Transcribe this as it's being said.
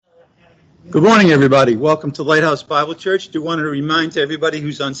Good morning, everybody. Welcome to Lighthouse Bible Church. Do want to remind to everybody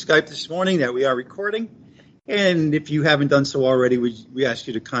who's on Skype this morning that we are recording. And if you haven't done so already, we ask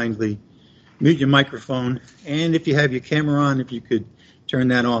you to kindly mute your microphone. And if you have your camera on, if you could turn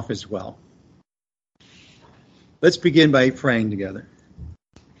that off as well. Let's begin by praying together.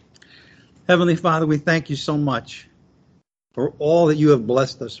 Heavenly Father, we thank you so much for all that you have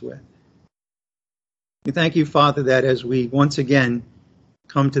blessed us with. We thank you, Father, that as we once again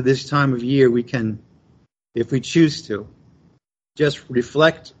come to this time of year, we can, if we choose to, just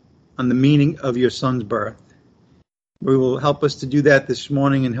reflect on the meaning of your Son's birth. We will help us to do that this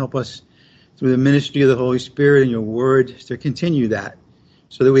morning and help us through the ministry of the Holy Spirit and your word to continue that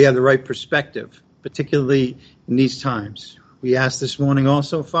so that we have the right perspective, particularly in these times. We ask this morning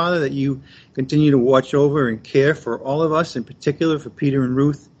also, Father, that you continue to watch over and care for all of us, in particular for Peter and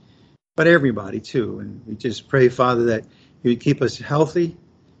Ruth, but everybody too. And we just pray, Father, that you would keep us healthy,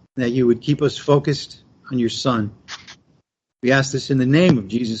 and that you would keep us focused on your Son. We ask this in the name of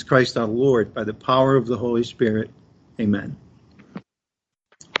Jesus Christ our Lord, by the power of the Holy Spirit. Amen.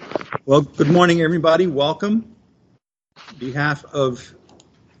 Well, good morning, everybody. Welcome. On behalf of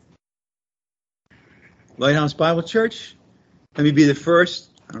Lighthouse Bible Church, let me be the first,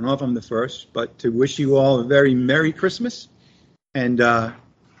 I don't know if I'm the first, but to wish you all a very Merry Christmas. And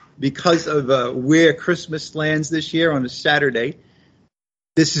because of where Christmas lands this year on a Saturday,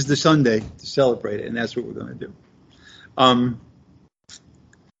 this is the Sunday to celebrate it, and that's what we're going to do.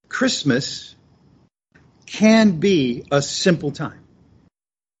 Christmas can be a simple time,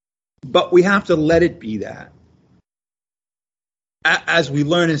 but we have to let it be that. As we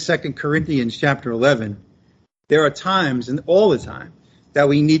learn in 2 Corinthians chapter 11, there are times, and all the time, that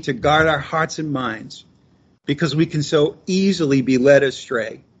we need to guard our hearts and minds because we can so easily be led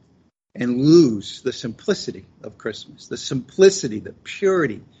astray and lose the simplicity of Christmas, the simplicity, the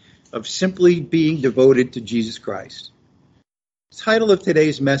purity of simply being devoted to Jesus Christ. The title of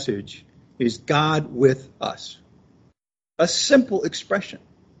today's message is God with Us. A simple expression,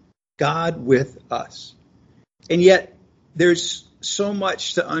 God with us. And yet, there's so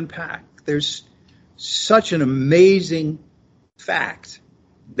much to unpack. There's such an amazing fact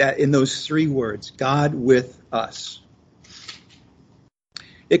that in those three words, God with us.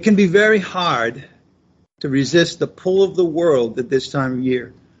 It can be very hard to resist the pull of the world at this time of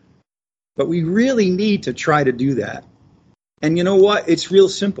year. But we really need to try to do that. And you know what? It's real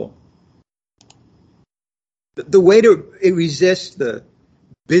simple. The way to resist the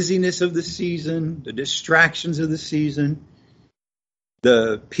busyness of the season, the distractions of the season,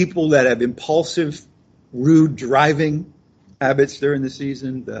 the people that have impulsive, rude driving habits during the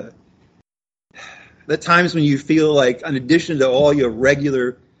season, the times when you feel like, in addition to all your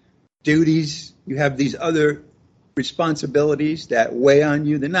regular duties, you have these other responsibilities that weigh on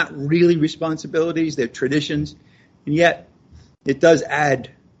you. They're not really responsibilities, they're traditions. And yet, it does add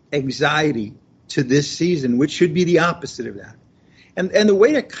anxiety to this season, which should be the opposite of that. And the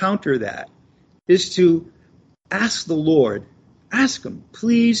way to counter that is to ask the Lord, ask him,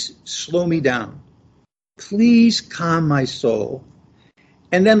 please slow me down. Please calm my soul.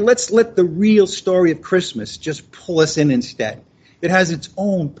 And then let's let the real story of Christmas just pull us in instead. It has its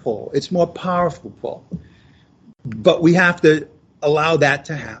own pull. It's more powerful pull. But we have to allow that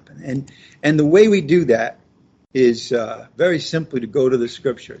to happen. And the way we do that is very simply to go to the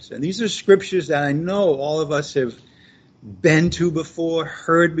scriptures. And these are scriptures that I know all of us have been to before,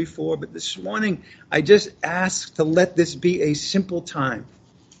 heard before. But this morning, I just ask to let this be a simple time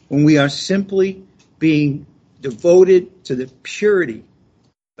when we are simply being devoted to the purity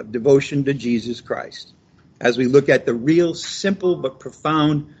of devotion to Jesus Christ, as we look at the real simple but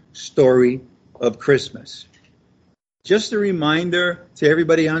profound story of Christmas. Just a reminder to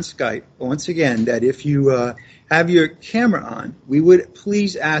everybody on Skype, once again, that if you have your camera on, we would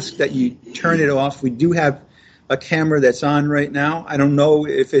please ask that you turn it off. We do have a camera that's on right now. I don't know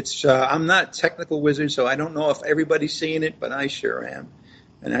if it's, I'm not a technical wizard, so I don't know if everybody's seeing it, but I sure am.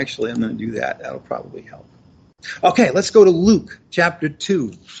 And actually, I'm going to do that. That'll probably help. Okay, let's go to Luke chapter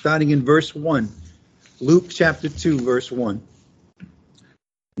 2, starting in verse 1. Luke chapter 2, verse 1.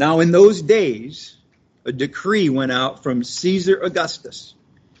 Now in those days, a decree went out from Caesar Augustus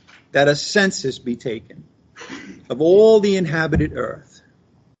that a census be taken of all the inhabited earth.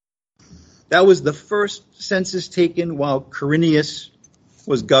 That was the first census taken while Quirinius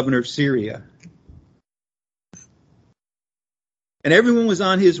was governor of Syria. And everyone was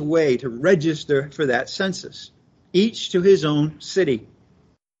on his way to register for that census, each to his own city.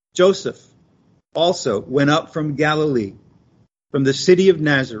 Joseph also went up from Galilee, from the city of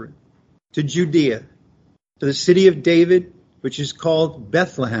Nazareth, to Judea, to the city of David, which is called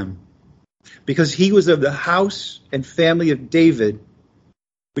Bethlehem, because he was of the house and family of David,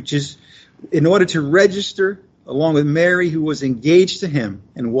 which is in order to register along with Mary, who was engaged to him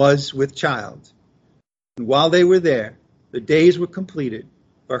and was with child. And while they were there, the days were completed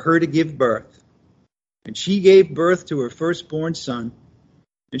for her to give birth. And she gave birth to her firstborn son,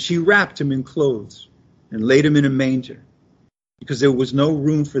 and she wrapped him in clothes and laid him in a manger, because there was no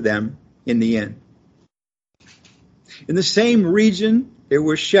room for them in the inn. In the same region, there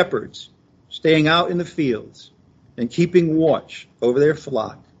were shepherds staying out in the fields and keeping watch over their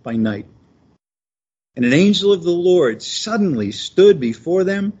flock by night. And an angel of the Lord suddenly stood before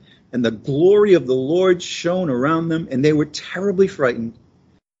them, and the glory of the Lord shone around them, and they were terribly frightened.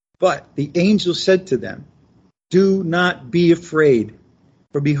 But the angel said to them, "Do not be afraid,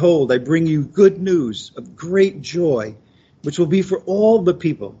 for behold, I bring you good news of great joy, which will be for all the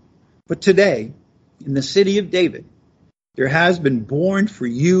people. For today, in the city of David, there has been born for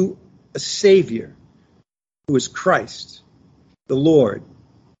you a Savior, who is Christ, the Lord."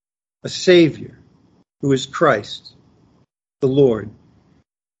 A Savior, who is Christ, the Lord.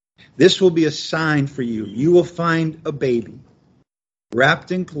 "This will be a sign for you. You will find a baby,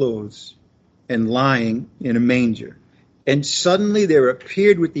 wrapped in clothes and lying in a manger." And suddenly there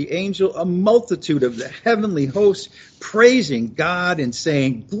appeared with the angel a multitude of the heavenly hosts, praising God and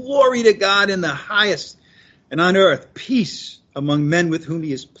saying, "Glory to God in the highest, and on earth peace among men with whom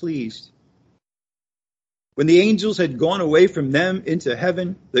he is pleased." When the angels had gone away from them into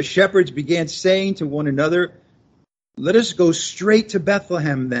heaven, the shepherds began saying to one another, "Let us go straight to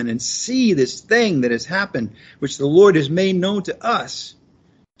Bethlehem then and see this thing that has happened, which the Lord has made known to us."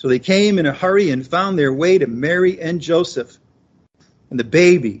 So they came in a hurry and found their way to Mary and Joseph, and the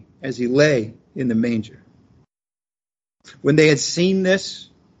baby as he lay in the manger. When they had seen this,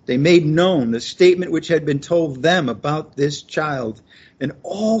 they made known the statement which had been told them about this child, and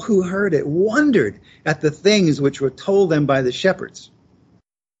all who heard it wondered at the things which were told them by the shepherds.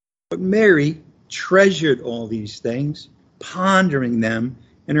 But Mary treasured all these things, pondering them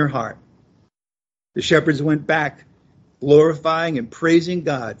in her heart. The shepherds went back, glorifying and praising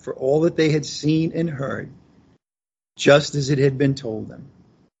God for all that they had seen and heard, just as it had been told them.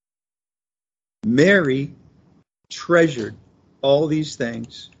 Mary treasured all these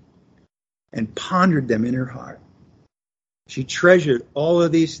things and pondered them in her heart. She treasured all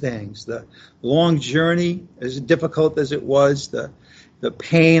of these things, the long journey, as difficult as it was, the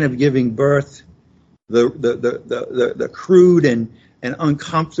pain of giving birth, the crude and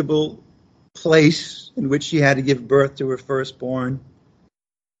uncomfortable place in which she had to give birth to her firstborn.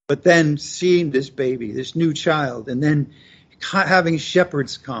 But then seeing this baby, this new child, and then having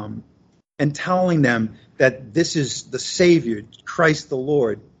shepherds come and telling them that this is the Savior, Christ the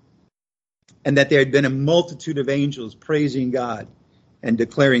Lord, and that there had been a multitude of angels praising God and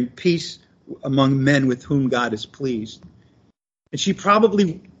declaring peace among men with whom God is pleased. And she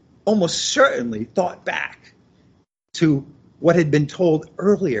probably, almost certainly, thought back to what had been told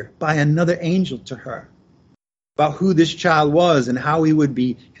earlier by another angel to her about who this child was and how he would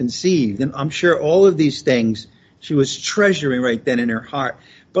be conceived. And I'm sure all of these things she was treasuring right then in her heart,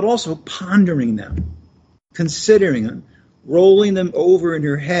 but also pondering them, considering them, rolling them over in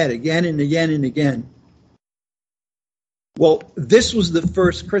her head again and again and again. Well, this was the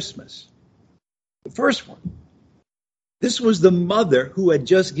first Christmas, the first one. This was the mother who had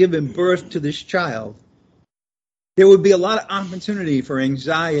just given birth to this child. There would be a lot of opportunity for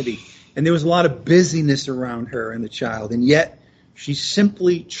anxiety, and there was a lot of busyness around her and the child, and yet she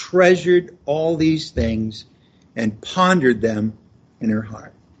simply treasured all these things and pondered them in her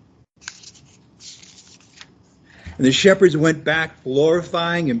heart. And the shepherds went back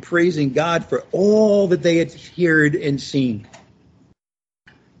glorifying and praising God for all that they had heard and seen.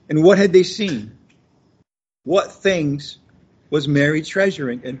 And what had they seen? What things was Mary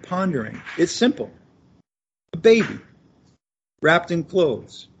treasuring and pondering? It's simple. A baby wrapped in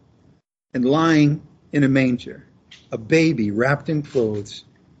clothes and lying in a manger. A baby wrapped in clothes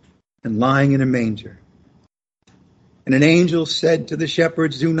and lying in a manger. And an angel said to the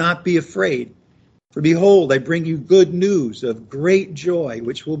shepherds, "Do not be afraid. For behold, I bring you good news of great joy,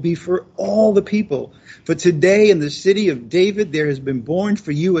 which will be for all the people. For today in the city of David there has been born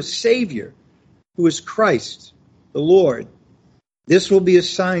for you a Savior, who is Christ, the Lord. This will be a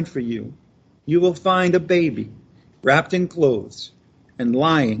sign for you. You will find a baby wrapped in clothes and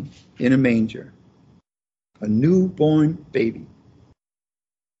lying in a manger." A newborn baby.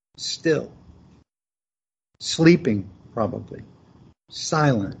 Still. Sleeping, probably.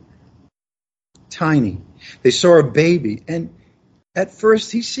 Silent. Tiny. They saw a baby, and at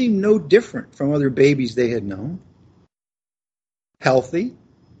first he seemed no different from other babies they had known. Healthy,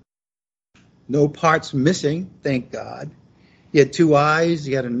 no parts missing, thank God. He had 2 eyes,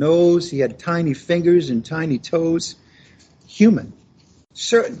 he had a nose, he had tiny fingers and tiny toes. Human,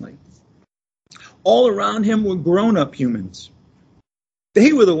 certainly. All around him were grown-up humans.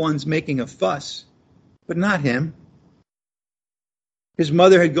 They were the ones making a fuss, but not him. His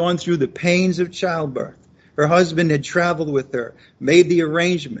mother had gone through the pains of childbirth. Her husband had traveled with her, made the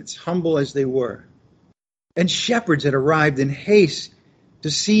arrangements, humble as they were. And shepherds had arrived in haste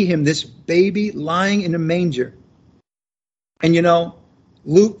to see him, this baby lying in a manger. And you know,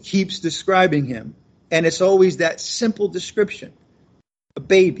 Luke keeps describing him, and it's always that simple description. A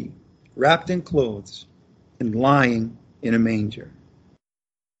baby wrapped in clothes and lying in a manger.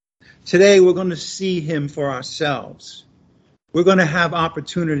 Today we're going to see him for ourselves. We're going to have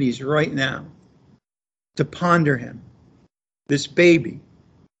opportunities right now to ponder him. This baby,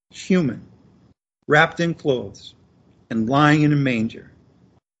 human, wrapped in clothes and lying in a manger.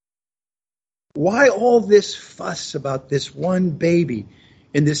 Why all this fuss about this one baby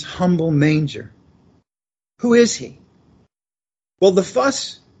in this humble manger? Who is he? Well, the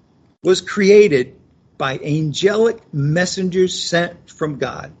fuss was created by angelic messengers sent from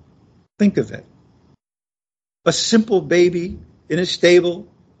God. Think of it. A simple baby in a stable,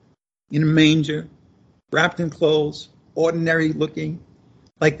 in a manger, wrapped in clothes, ordinary looking,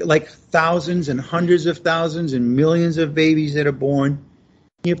 like thousands and hundreds of thousands and millions of babies that are born.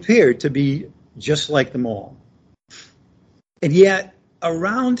 He appeared to be just like them all. And yet,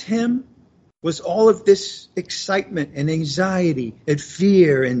 around him was all of this excitement and anxiety and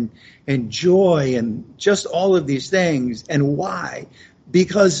fear and joy and just all of these things. And why?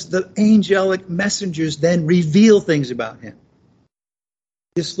 Because the angelic messengers then reveal things about him.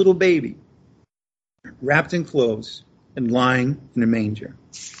 This little baby, wrapped in clothes and lying in a manger.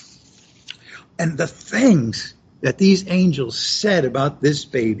 And the things that these angels said about this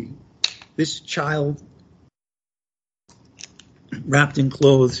baby, this child wrapped in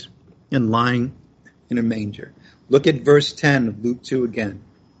clothes and lying in a manger. Look at verse 10 of Luke 2 again.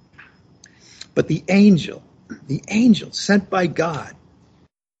 But the angel sent by God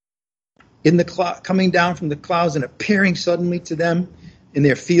in the coming down from the clouds and appearing suddenly to them in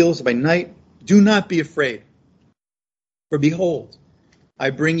their fields by night, do not be afraid. For behold, I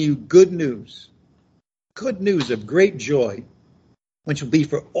bring you good news of great joy, which will be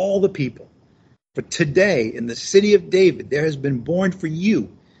for all the people. For today, in the city of David, there has been born for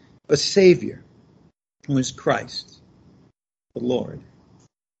you a Savior, who is Christ, the Lord.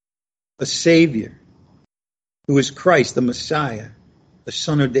 A Savior, who is Christ, the Messiah, the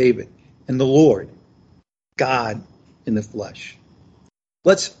Son of David, and the Lord, God in the flesh.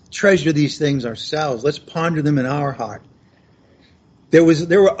 Let's treasure these things ourselves. Let's ponder them in our heart. There was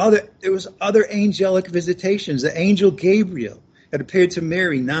other angelic visitations. The angel Gabriel had appeared to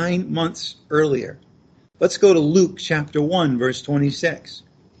Mary 9 months earlier. Let's go to Luke chapter 1, verse 26.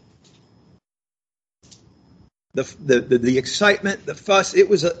 The excitement, the fuss, it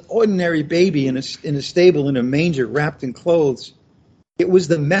was an ordinary baby in a stable in a manger wrapped in clothes. It was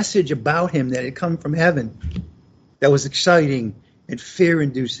the message about him that had come from heaven that was exciting and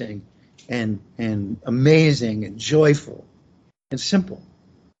fear-inducing and amazing and joyful and simple.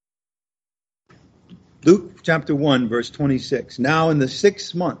 Luke chapter 1, verse 26. Now in the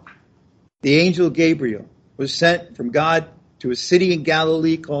 6th month, the angel Gabriel was sent from God to a city in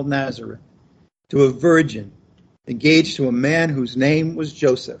Galilee called Nazareth, to a virgin engaged to a man whose name was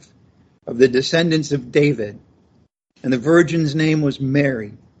Joseph, of the descendants of David. And the virgin's name was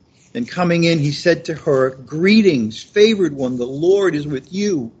Mary. And coming in, he said to her, "Greetings, favored one, the Lord is with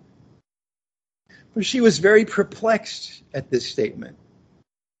you." But she was very perplexed at this statement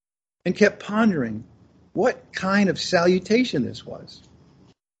and kept pondering what kind of salutation this was.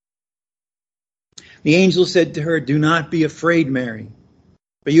 The angel said to her, "Do not be afraid, Mary,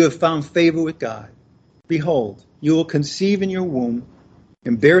 for you have found favor with God. Behold, you will conceive in your womb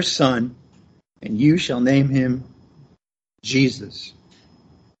and bear a son, and you shall name him Jesus."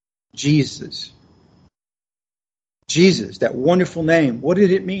 Jesus. Jesus, that wonderful name. What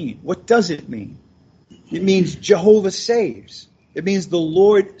did it mean? What does it mean? It means Jehovah saves. It means the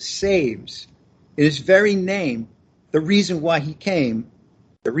Lord saves. In his very name, the reason why he came,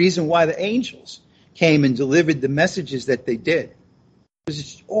 the reason why the angels came and delivered the messages that they did, because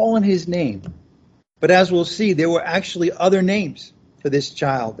it's all in his name. But as we'll see, there were actually other names for this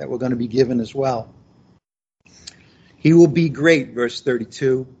child that were going to be given as well. He will be great, verse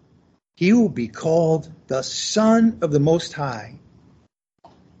 32. He will be called the Son of the Most High.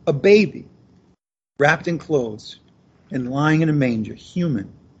 A baby wrapped in clothes and lying in a manger,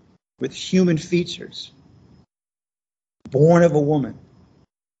 human, with human features, born of a woman,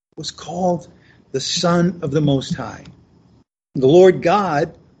 was called the Son of the Most High. The Lord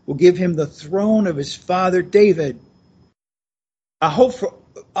God will give him the throne of his father David. I hope for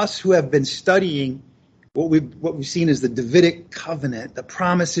us who have been studying what we've seen as the Davidic covenant, the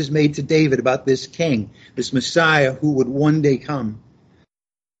promises made to David about this king, this Messiah who would one day come,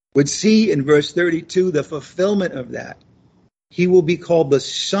 would see in verse 32 the fulfillment of that. He will be called the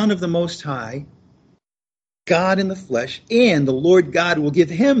Son of the Most High, God in the flesh, and the Lord God will give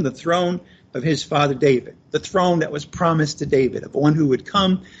him the throne of his father David, the throne that was promised to David, of one who would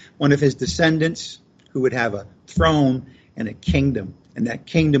come, one of his descendants who would have a throne and a kingdom, and that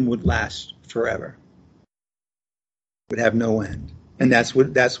kingdom would last forever, would have no end. And that's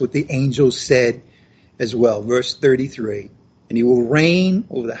what the angels said as well. Verse 33, and he will reign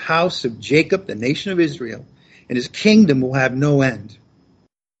over the house of Jacob, the nation of Israel, and his kingdom will have no end.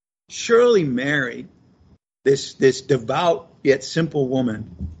 Surely Mary, this devout yet simple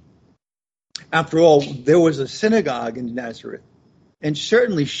woman, after all, there was a synagogue in Nazareth, and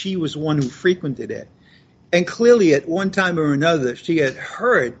certainly she was one who frequented it. And clearly at one time or another, she had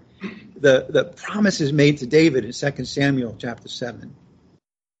heard the promises made to David in 2 Samuel chapter 7.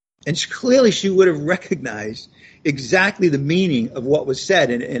 And clearly she would have recognized exactly the meaning of what was said,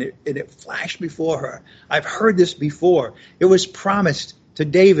 and it flashed before her. I've heard this before. It was promised to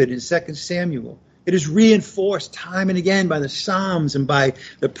David in 2 Samuel. It is reinforced time and again by the Psalms and by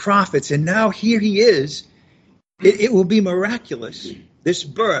the prophets. And now here he is. It will be miraculous, this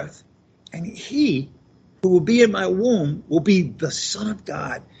birth. And he who will be in my womb will be the Son of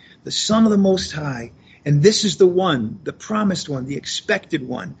God, the Son of the Most High. And this is the one, the promised one, the expected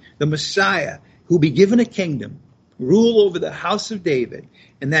one, the Messiah, who will be given a kingdom, rule over the house of David,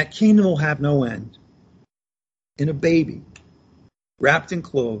 and that kingdom will have no end. In a baby, wrapped in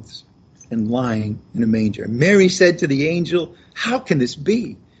clothes, and lying in a manger. Mary said to the angel, how can this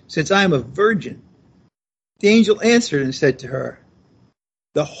be, since I am a virgin? The angel answered and said to her,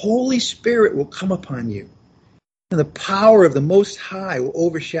 the Holy Spirit will come upon you, and the power of the Most High will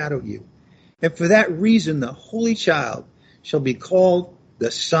overshadow you. And for that reason, the Holy Child shall be called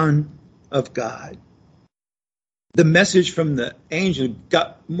the Son of God. The message from the angel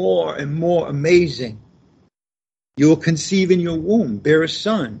got more and more amazing. You will conceive in your womb, bear a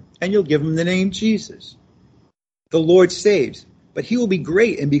son, and you'll give him the name Jesus. The Lord saves, but he will be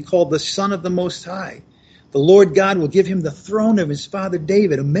great and be called the Son of the Most High. The Lord God will give him the throne of his father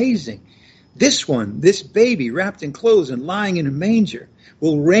David. Amazing. This one, this baby wrapped in clothes and lying in a manger,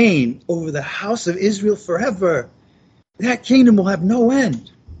 will reign over the house of Israel forever. That kingdom will have no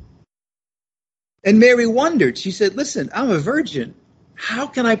end. And Mary wondered. She said, listen, I'm a virgin. How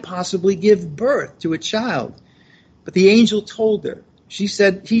can I possibly give birth to a child? But the angel told her, he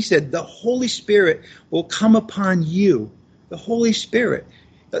said, the Holy Spirit will come upon you. The Holy Spirit.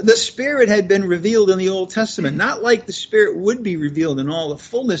 The Spirit had been revealed in the Old Testament, not like the Spirit would be revealed in all the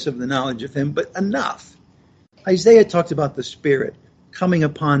fullness of the knowledge of him, but enough. Isaiah talked about the Spirit coming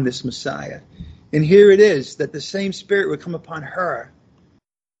upon this Messiah. And here it is that the same Spirit would come upon her.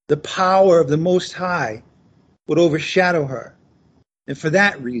 The power of the Most High would overshadow her. And for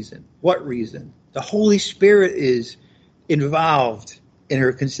that reason, what reason? The Holy Spirit is involved in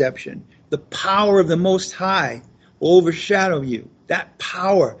her conception. The power of the Most High will overshadow you. That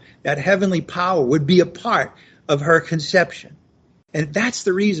power, that heavenly power, would be a part of her conception. And that's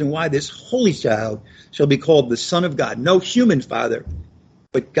the reason why this holy child shall be called the Son of God. No human father,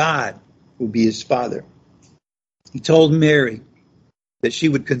 but God will be his father. He told Mary that she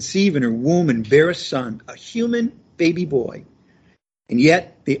would conceive in her womb and bear a son, a human baby boy. And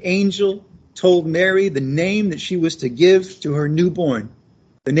yet the angel told Mary the name that she was to give to her newborn,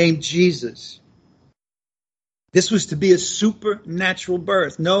 the name Jesus. This was to be a supernatural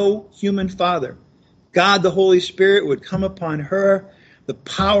birth, no human father. God, the Holy Spirit, would come upon her. The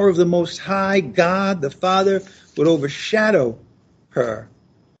power of the Most High, God, the Father, would overshadow her.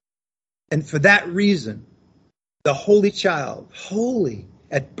 And for that reason, the holy child, holy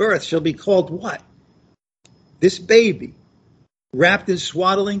at birth, shall be called what? This baby, wrapped in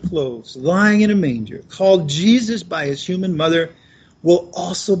swaddling clothes, lying in a manger, called Jesus by his human mother, will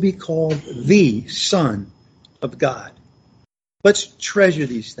also be called the Son of God. Let's treasure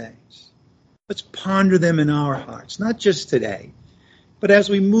these things. Let's ponder them in our hearts, not just today, but as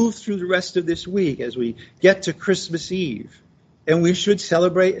we move through the rest of this week, as we get to Christmas Eve. And we should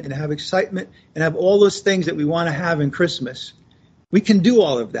celebrate and have excitement and have all those things that we want to have in Christmas. We can do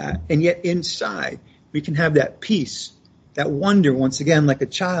all of that, and yet inside we can have that peace, that wonder, once again, like a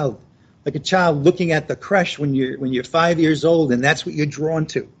child looking at the creche when you're 5 years old, and that's what you're drawn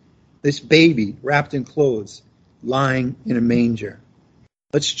to. This baby wrapped in clothes, lying in a manger.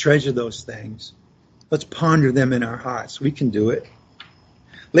 Let's treasure those things. Let's ponder them in our hearts. We can do it.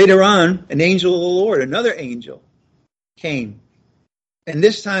 Later on, an angel of the Lord, another angel, came. And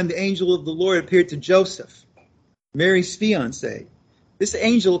this time the angel of the Lord appeared to Joseph, Mary's fiancé. This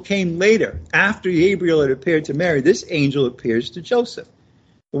angel came later, after Gabriel had appeared to Mary. This angel appears to Joseph,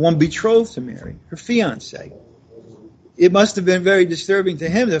 the one betrothed to Mary, her fiancé. It must have been very disturbing to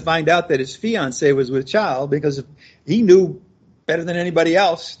him to find out that his fiancé was with child, because he knew better than anybody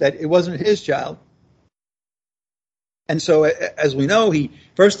else that it wasn't his child. And so, as we know, he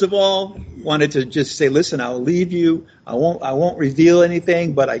first of all wanted to just say, listen, I'll leave you. I won't reveal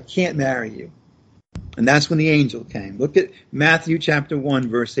anything, but I can't marry you. And that's when the angel came. Look at Matthew chapter 1,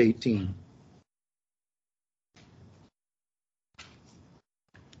 verse 18.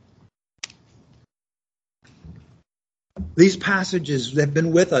 These passages have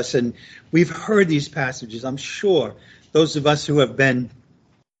been with us, and we've heard these passages, I'm sure, those of us who have been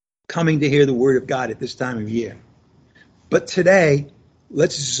coming to hear the word of God at this time of year. But today,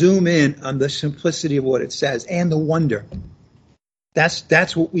 let's zoom in on the simplicity of what it says and the wonder.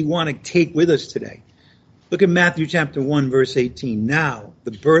 That's what we want to take with us today. Look at Matthew chapter 1, verse 18. Now,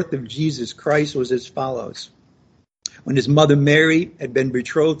 the birth of Jesus Christ was as follows. When his mother Mary had been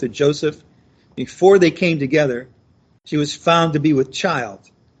betrothed to Joseph, before they came together, she was found to be with child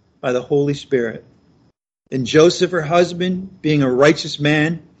by the Holy Spirit. And Joseph, her husband, being a righteous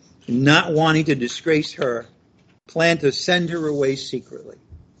man, and not wanting to disgrace her, planned to send her away secretly.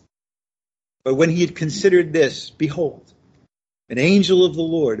 But when he had considered this, behold, an angel of the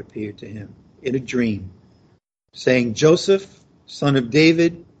Lord appeared to him in a dream, saying, Joseph, son of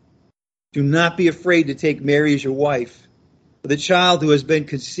David, do not be afraid to take Mary as your wife, for the child who has been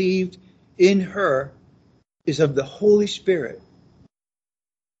conceived in her is of the Holy Spirit.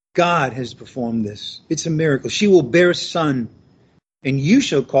 God has performed this. It's a miracle. She will bear a son, and you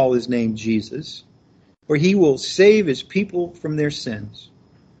shall call his name Jesus, for he will save his people from their sins.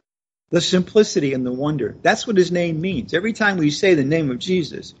 The simplicity and the wonder. That's what his name means. Every time we say the name of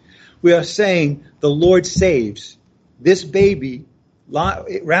Jesus, we are saying the Lord saves. This baby,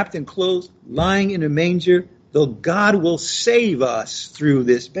 wrapped in clothes, lying in a manger, though God will save us through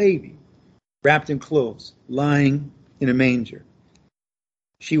this baby, wrapped in clothes, lying in a manger.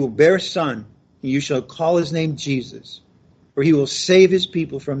 She will bear a son, and you shall call his name Jesus, for he will save his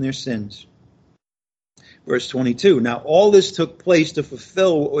people from their sins. Verse 22, now all this took place to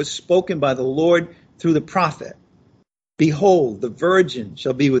fulfill what was spoken by the Lord through the prophet. Behold, the virgin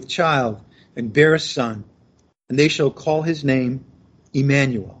shall be with child and bear a son, and they shall call his name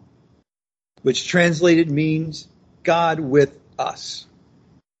Emmanuel, which translated means God with us.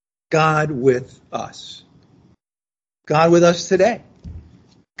 God with us. God with us today.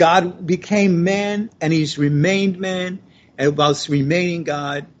 God became man, and he's remained man, and whilst remaining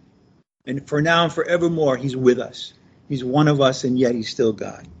God, and for now and forevermore, he's with us. He's one of us, and yet he's still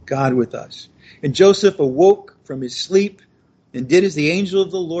God. God with us. And Joseph awoke from his sleep and did as the angel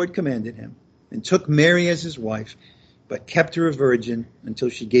of the Lord commanded him, and took Mary as his wife, but kept her a virgin until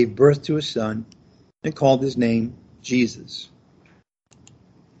she gave birth to a son, and called his name Jesus.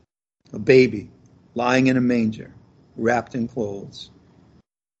 A baby lying in a manger, wrapped in clothes.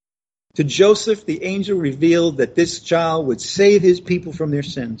 To Joseph, the angel revealed that this child would save his people from their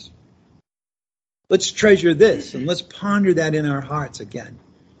sins. Let's treasure this, and let's ponder that in our hearts again.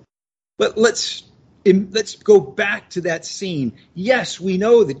 Let's go back to that scene. Yes, we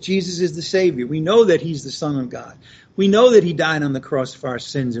know that Jesus is the Savior. We know that he's the Son of God. We know that he died on the cross for our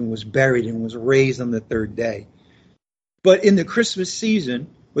sins and was buried and was raised on the third day. But in the Christmas season,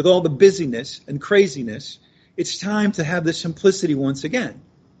 with all the busyness and craziness, it's time to have the simplicity once again,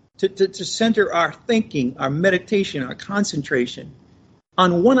 to center our thinking, our meditation, our concentration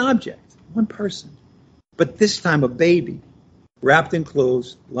on one object, one person, but this time a baby wrapped in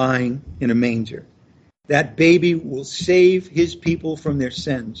clothes, lying in a manger. That baby will save his people from their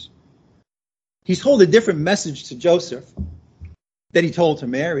sins. He's told a different message to Joseph that he told to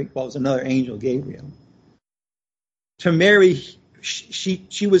Mary. Well, it was another angel, Gabriel. To Mary,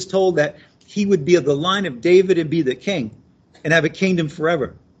 she was told that he would be of the line of David and be the king and have a kingdom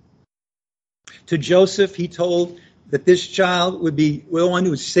forever. To Joseph, he told that this child would be the one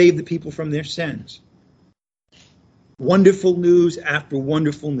who would save the people from their sins. Wonderful news after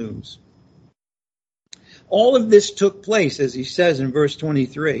wonderful news. All of this took place, as he says in verse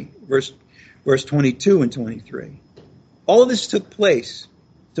 23, verse 22 and 23. All of this took place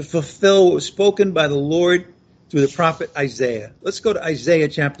to fulfill what was spoken by the Lord through the prophet Isaiah. Let's go to Isaiah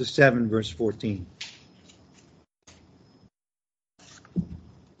chapter 7, verse 14.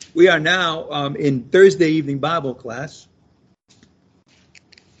 We are now in Thursday evening Bible class,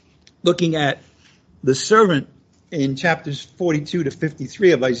 looking at The servant in chapters 42 to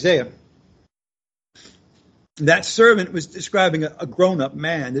 53 of Isaiah, that servant was describing a grown-up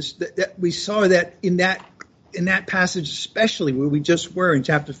man. We saw that in that passage, especially where we just were in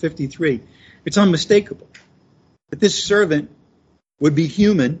chapter 53. It's unmistakable that this servant would be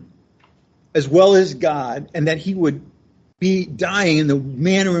human as well as God, and that he would be dying in the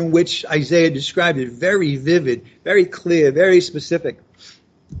manner in which Isaiah described it. Very vivid, very clear, very specific.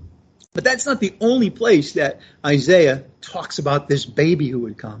 But that's not the only place that Isaiah talks about this baby who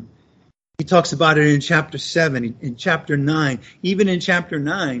would come. He talks about it in chapter 7, in chapter 9. Even in chapter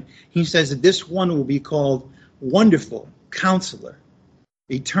 9, he says that this one will be called Wonderful, Counselor,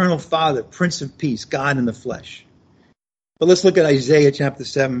 Eternal Father, Prince of Peace, God in the flesh. But let's look at Isaiah chapter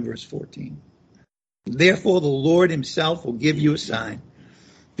 7, verse 14. Therefore the Lord himself will give you a sign.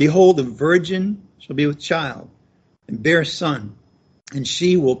 Behold, a virgin shall be with child and bear a son, and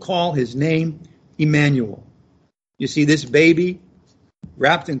she will call his name Emmanuel. You see, this baby,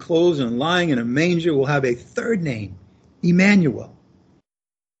 wrapped in clothes and lying in a manger, will have a third name, Emmanuel.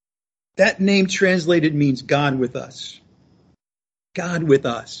 That name translated means God with us. God with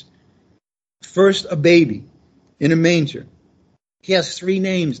us. First, a baby in a manger. He has 3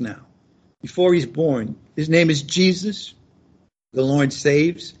 names now. Before he's born, his name is Jesus, the Lord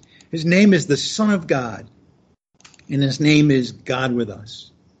saves. His name is the Son of God, and his name is God with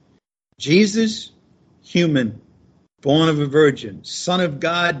us. Jesus, human, born of a virgin, Son of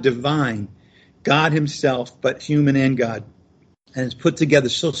God, divine, God himself, but human and God. And it's put together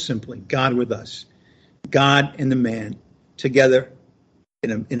so simply, God with us, God and the man together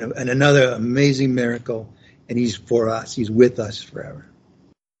in another amazing miracle, and he's for us, he's with us forever.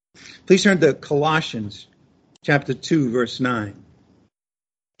 Please turn to Colossians chapter 2, verse 9.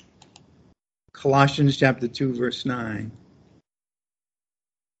 Colossians chapter 2, verse 9.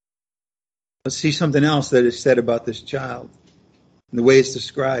 Let's see something else that is said about this child and the way it's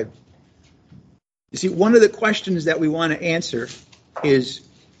described. You see, one of the questions that we want to answer is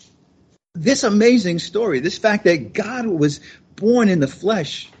this amazing story, this fact that God was born in the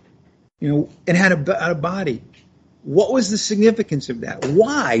flesh, and had a body. What was the significance of that?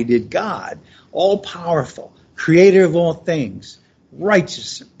 Why did God, all-powerful, creator of all things,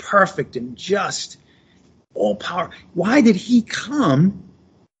 righteous, and perfect, and just, all-power, why did he come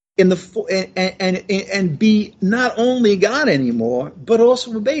and be not only God anymore, but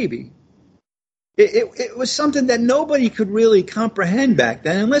also a baby? It was something that nobody could really comprehend back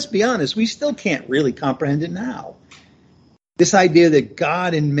then. And let's be honest, we still can't really comprehend it now. This idea that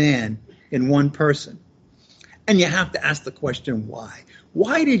God and man in one person. And you have to ask the question, why?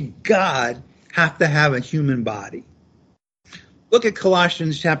 Why did God have to have a human body? Look at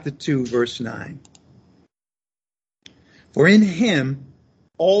Colossians chapter 2, verse 9. For in him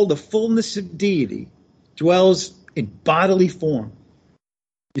all the fullness of deity dwells in bodily form.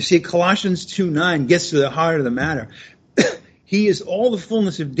 You see, Colossians 2:9 gets to the heart of the matter. He is all the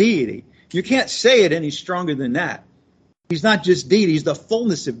fullness of deity. You can't say it any stronger than that. He's not just deity, he's the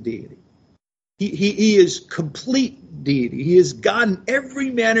fullness of deity. He is complete deity. He is God in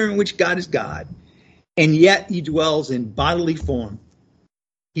every manner in which God is God. And yet he dwells in bodily form.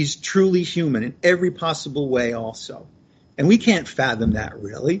 He's truly human in every possible way also. And we can't fathom that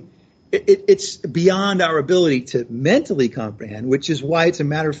really. It's beyond our ability to mentally comprehend, which is why it's a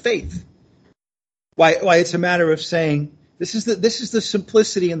matter of faith. Why it's a matter of saying, this is the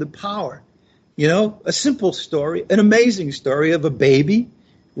simplicity and the power. A simple story, an amazing story of a baby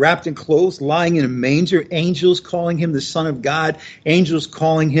wrapped in clothes, lying in a manger, angels calling him the Son of God, angels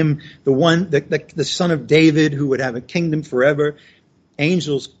calling him the Son of David who would have a kingdom forever,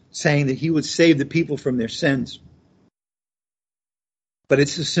 angels saying that he would save the people from their sins. But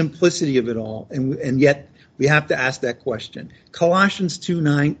it's the simplicity of it all, and yet we have to ask that question. Colossians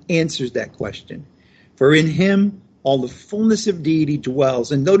 2:9 answers that question. For in him all the fullness of deity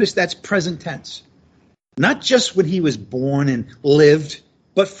dwells, and notice that's present tense. Not just when he was born and lived,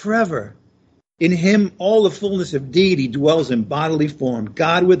 but forever. In him, all the fullness of deity dwells in bodily form.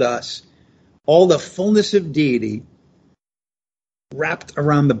 God with us, all the fullness of deity wrapped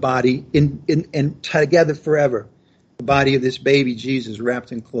around the body and together forever. The body of this baby Jesus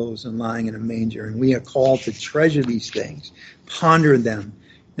wrapped in clothes and lying in a manger. And we are called to treasure these things, ponder them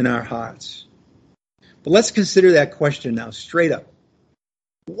in our hearts. But let's consider that question now straight up.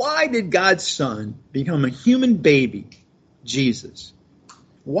 Why did God's Son become a human baby, Jesus?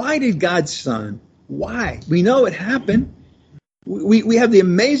 Why did God's Son? Why? We know it happened. We have the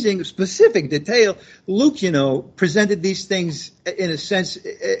amazing specific detail. Luke, presented these things in a sense,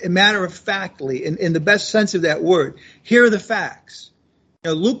 matter of factly, in the best sense of that word. Here are the facts.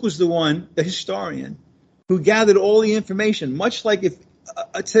 Now, Luke was the historian, who gathered all the information, much like if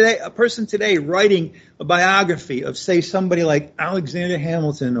a person today writing a biography of, say, somebody like Alexander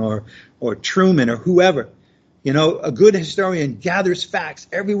Hamilton or Truman or whoever. A good historian gathers facts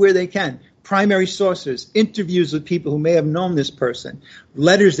everywhere they can, primary sources, interviews with people who may have known this person,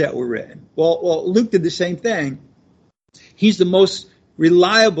 letters that were written. Well, Luke did the same thing. He's the most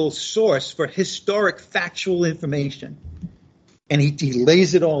reliable source for historic, factual information. And he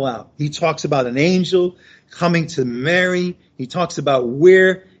lays it all out. He talks about an angel coming to Mary. He talks about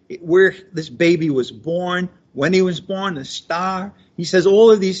where this baby was born, when he was born, the star. He says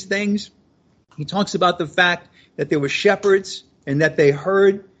all of these things. He talks about the fact that there were shepherds and that they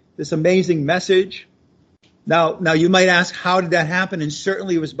heard this amazing message. Now you might ask, how did that happen? And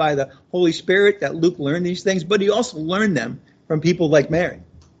certainly it was by the Holy Spirit that Luke learned these things, but he also learned them from people like Mary,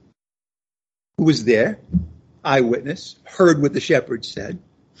 who was there, eyewitness, heard what the shepherds said.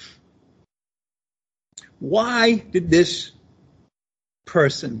 Why did this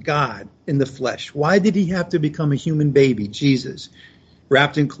person, God in the flesh, why did he have to become a human baby, Jesus,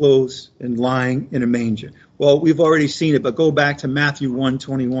 wrapped in clothes and lying in a manger? Well, we've already seen it, but go back to Matthew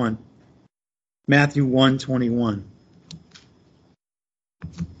 1:21. Matthew 1:21.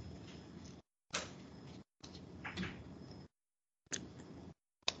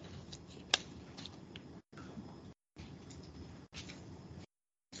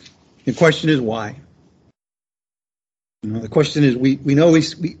 The question is why? The question is, we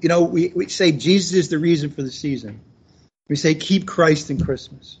say Jesus is the reason for the season. We say keep Christ in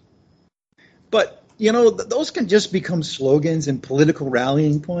Christmas. But, those can just become slogans and political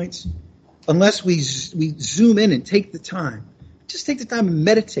rallying points unless we zoom in and take the time. Just take the time and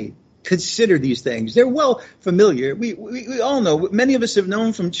meditate, consider these things. They're well familiar. We all know, many of us have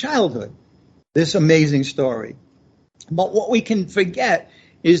known from childhood this amazing story. But what we can forget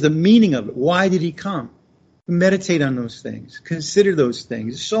is the meaning of it. Why did he come? Meditate on those things. Consider those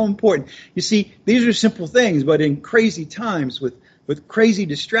things. It's so important. You see, these are simple things, but in crazy times with crazy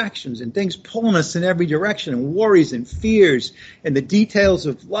distractions and things pulling us in every direction and worries and fears and the details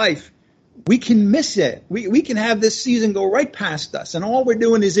of life, we can miss it. We can have this season go right past us. And all we're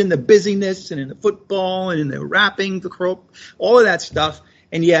doing is in the busyness and in the football and in the wrapping, the crop, all of that stuff,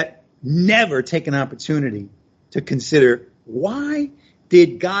 and yet never take an opportunity to consider, why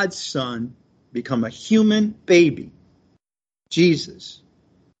did God's Son become a human baby, Jesus,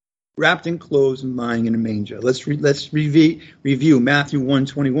 wrapped in clothes and lying in a manger? Let's review Matthew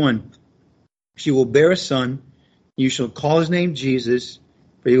 1:21. She will bear a son. You shall call his name Jesus,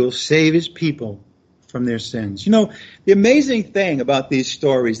 for he will save his people from their sins. The amazing thing about these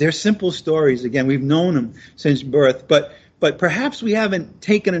stories, they're simple stories. Again, we've known them since birth, but perhaps we haven't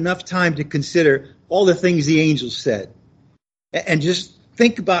taken enough time to consider all the things the angels said, and just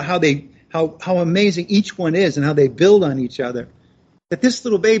think about how amazing each one is and how they build on each other. That this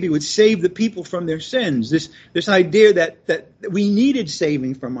little baby would save the people from their sins. This idea that we needed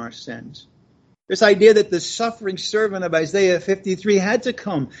saving from our sins. This idea that the suffering servant of Isaiah 53 had to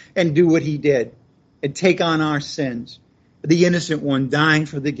come and do what he did and take on our sins. The innocent one dying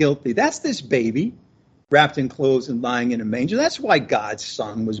for the guilty. That's this baby wrapped in clothes and lying in a manger. That's why God's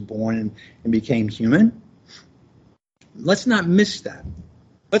Son was born and became human. Let's not miss that.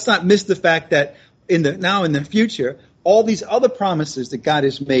 Let's not miss the fact that in the future, all these other promises that God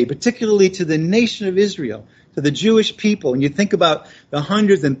has made, particularly to the nation of Israel, to the Jewish people, and you think about the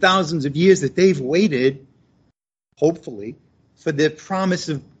hundreds and thousands of years that they've waited, hopefully, for the promise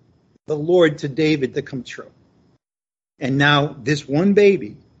of the Lord to David to come true. And now this one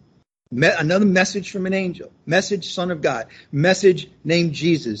baby, another message from an angel, message Son of God, message named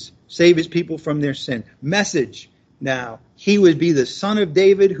Jesus, save his people from their sin, message now, he would be the son of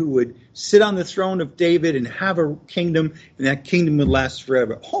David who would sit on the throne of David and have a kingdom, and that kingdom would last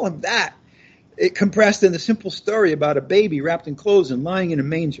forever. All of that, it compressed in the simple story about a baby wrapped in clothes and lying in a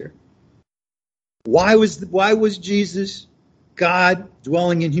manger. Why was Jesus, God,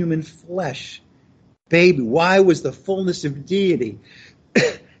 dwelling in human flesh? Baby, why was the fullness of deity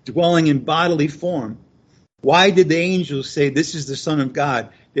dwelling in bodily form? Why did the angels say, this is the Son of God?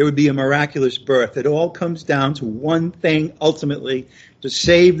 There would be a miraculous birth. It all comes down to one thing, ultimately, to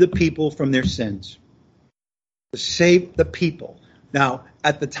save the people from their sins. To save the people. Now,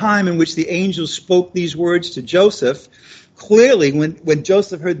 at the time in which the angels spoke these words to Joseph, clearly when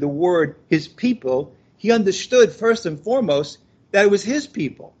Joseph heard the word, his people, he understood first and foremost that it was his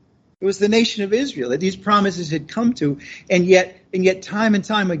people. It was the nation of Israel that these promises had come to, and yet time and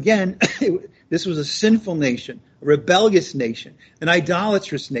time again, this was a sinful nation, a rebellious nation, an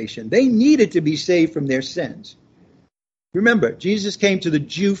idolatrous nation. They needed to be saved from their sins. Remember, Jesus came to the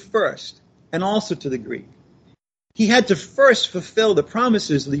Jew first and also to the Greek. He had to first fulfill the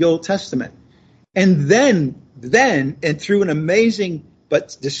promises of the Old Testament. And then, and through an amazing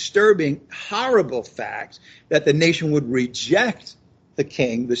but disturbing, horrible fact that the nation would reject the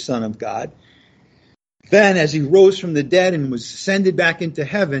King, the Son of God, then as he rose from the dead and was ascended back into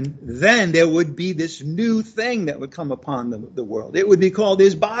heaven, then there would be this new thing that would come upon the world. It would be called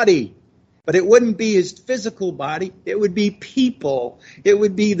his body. But it wouldn't be his physical body. It would be people. It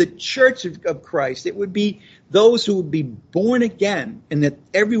would be the church of Christ. It would be those who would be born again, and that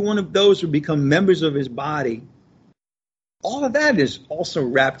every one of those would become members of his body. All of that is also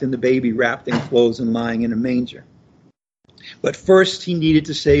wrapped in the baby, wrapped in clothes and lying in a manger. But first, he needed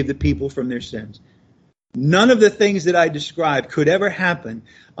to save the people from their sins. None of the things that I described could ever happen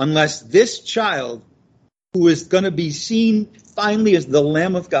unless this child, who is going to be seen finally as the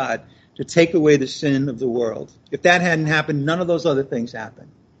Lamb of God, to take away the sin of the world. If that hadn't happened, none of those other things happened.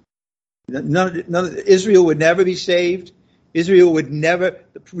 Israel would never be saved. Israel would never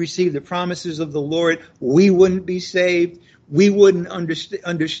receive the promises of the Lord. We wouldn't be saved. We wouldn't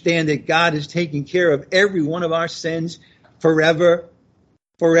understand that God is taking care of every one of our sins forever.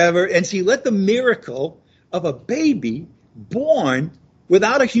 And see, let the miracle of a baby born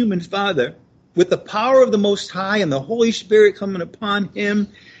without a human father, with the power of the Most High and the Holy Spirit coming upon him,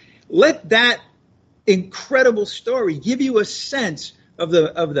 let that incredible story give you a sense of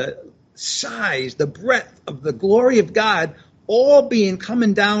the size, the breadth of the glory of God, all being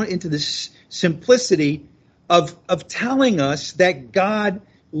coming down into this simplicity of telling us that God's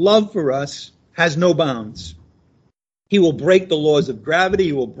love for us has no bounds. He will break the laws of gravity.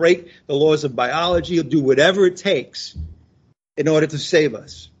 He will break the laws of biology. He'll do whatever it takes in order to save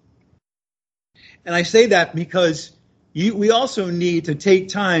us. And I say that because we also need to take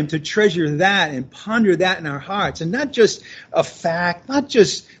time to treasure that and ponder that in our hearts. And not just a fact, not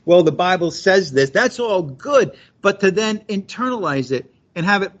just, well, the Bible says this. That's all good. But to then internalize it and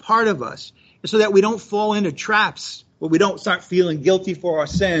have it part of us so that we don't fall into traps where we don't start feeling guilty for our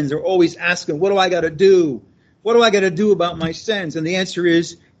sins or always asking, what do I got to do? What do I got to do about my sins? And the answer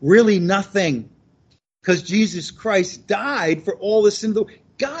is really nothing. Because Jesus Christ died for all the sins of the world.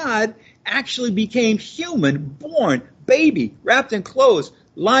 God actually became human, born, baby, wrapped in clothes,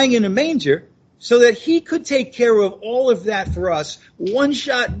 lying in a manger, so that he could take care of all of that for us.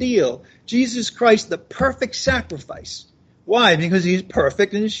 One-shot deal. Jesus Christ, the perfect sacrifice. Why? Because he's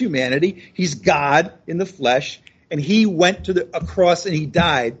perfect in his humanity. He's God in the flesh. And he went to a cross and he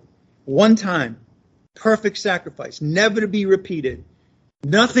died one time. Perfect sacrifice, never to be repeated.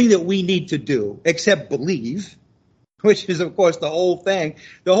 Nothing that we need to do except believe, which is, of course, the whole thing.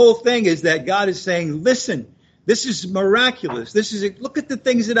 The whole thing is that God is saying, listen, this is miraculous. Look at the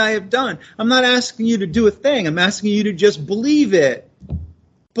things that I have done. I'm not asking you to do a thing. I'm asking you to just believe it.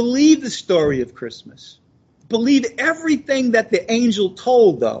 Believe the story of Christmas. Believe everything that the angel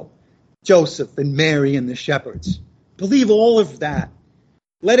told, though, Joseph and Mary and the shepherds. Believe all of that.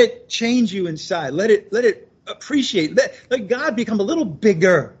 Let it change you inside. Let it appreciate. Let God become a little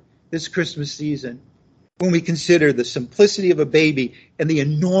bigger this Christmas season when we consider the simplicity of a baby and the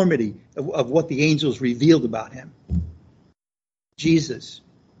enormity of what the angels revealed about him. Jesus,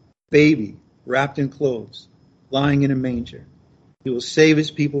 baby, wrapped in clothes, lying in a manger. He will save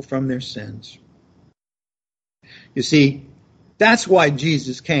his people from their sins. You see, that's why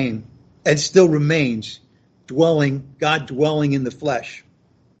Jesus came and still remains God dwelling in the flesh.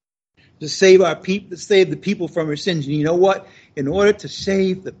 To save our people, to save the people from their sins. And you know what? In order to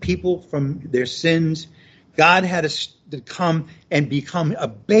save the people from their sins, God had to come and become a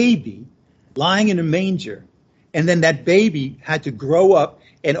baby lying in a manger. And then that baby had to grow up,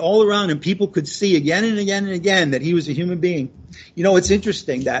 and all around him people could see again and again and again that he was a human being. You know, it's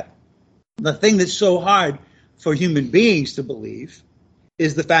interesting that the thing that's so hard for human beings to believe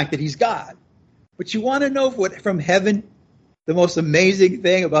is the fact that he's God. But you want to know what from heaven, the most amazing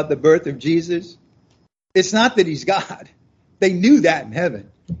thing about the birth of Jesus? It's not that he's God. They knew that in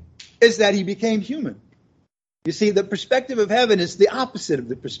heaven. It's that he became human. You see, the perspective of heaven is the opposite of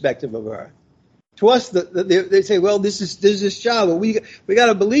the perspective of earth. To us, they say, well, this is this child. Well, we got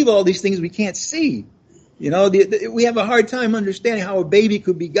to believe all these things we can't see. You know, we have a hard time understanding how a baby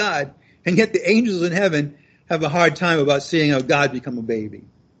could be God, and yet the angels in heaven have a hard time about seeing how God become a baby.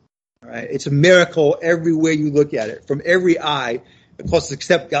 All right, it's a miracle everywhere you look at it, from every eye, of course,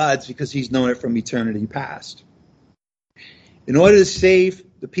 except God's, because he's known it from eternity past. In order to save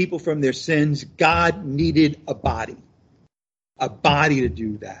the people from their sins, God needed a body to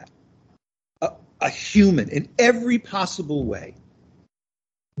do that. A human in every possible way.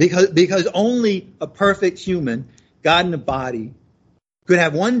 Because only a perfect human God in the body, could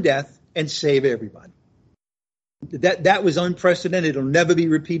have one death and save everybody. That was unprecedented. It'll never be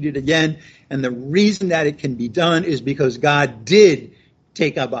repeated again. And the reason that it can be done is because God did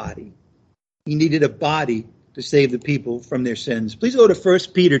take a body. He needed a body to save the people from their sins. Please go to 1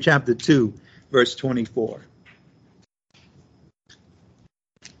 Peter chapter 2, verse 24.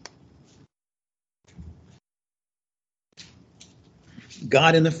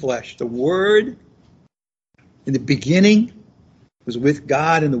 God in the flesh. The Word in the beginning was with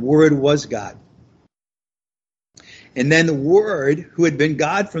God, and the Word was God. And then the Word, who had been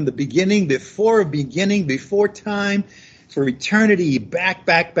God from the beginning, before time, for eternity,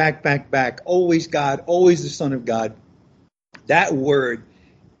 back, always God, always the Son of God. That Word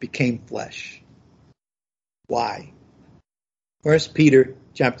became flesh. Why? 1 Peter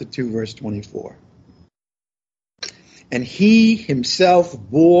chapter 2, verse 24. And he himself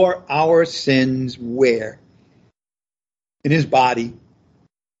bore our sins where? In his body.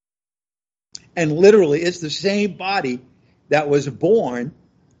 And literally, it's the same body that was born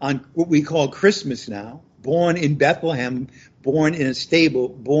on what we call Christmas now, born in Bethlehem, born in a stable,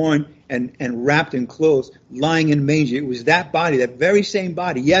 born and wrapped in clothes, lying in a manger. It was that body, that very same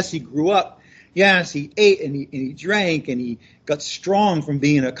body. Yes, he grew up. Yes, he ate and he drank and he got strong from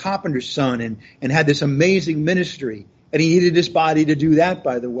being a carpenter's son and had this amazing ministry. And he needed this body to do that,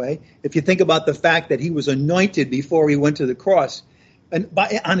 by the way. If you think about the fact that he was anointed before he went to the cross, and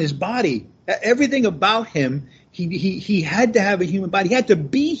on his body, everything about him, he had to have a human body. He had to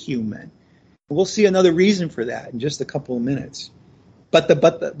be human. We'll see another reason for that in just a couple of minutes. But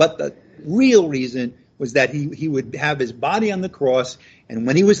the real reason was that he would have his body on the cross, and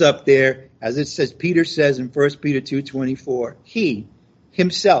when he was up there, as it says, Peter says in 1 Peter 2:24, he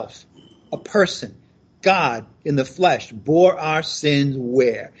himself, a person, God in the flesh, bore our sins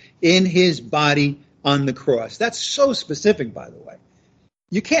where? In his body on the cross. That's so specific, by the way.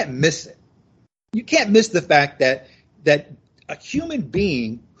 You can't miss it. You can't miss the fact that a human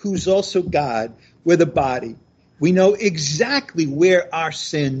being who's also God with a body, we know exactly where our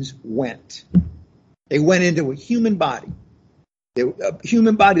sins went. They went into a human body. A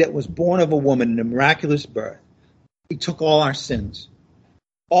human body that was born of a woman in a miraculous birth. He took all our sins.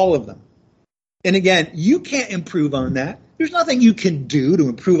 All of them. And again, you can't improve on that. There's nothing you can do to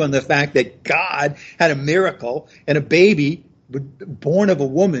improve on the fact that God had a miracle and a baby born of a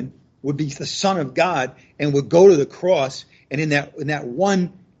woman would be the Son of God and would go to the cross. And in that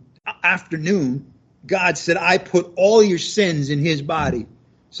one afternoon, God said, I put all your sins in his body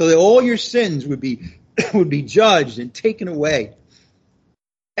so that all your sins would be judged and taken away.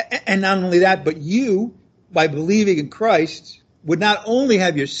 And not only that, but you, by believing in Christ, would not only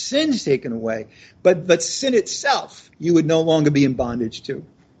have your sins taken away, but sin itself you would no longer be in bondage to.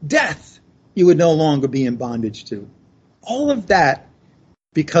 Death you would no longer be in bondage to. All of that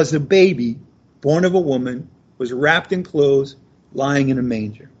because the baby, born of a woman, was wrapped in clothes, lying in a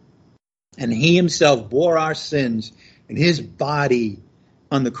manger. And he himself bore our sins in his body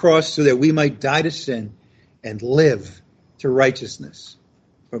on the cross so that we might die to sin and live to righteousness.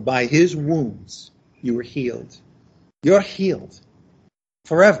 For by his wounds you were healed. You're healed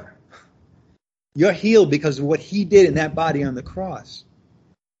forever. You're healed because of what he did in that body on the cross.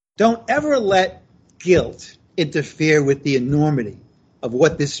 Don't ever let guilt interfere with the enormity of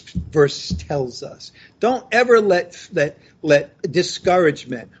what this verse tells us. Don't ever let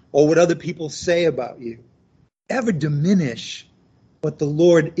discouragement or what other people say about you ever diminish what the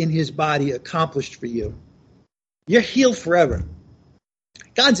Lord in his body accomplished for you. You're healed forever.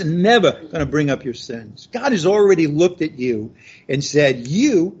 God's never going to bring up your sins. God has already looked at you and said,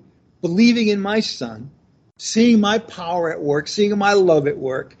 you, believing in my Son, seeing my power at work, seeing my love at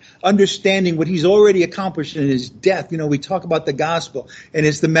work, understanding what he's already accomplished in his death. You know, we talk about the gospel, and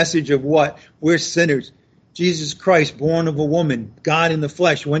it's the message of what? We're sinners. Jesus Christ, born of a woman, God in the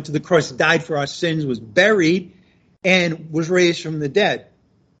flesh, went to the cross, died for our sins, was buried, and was raised from the dead.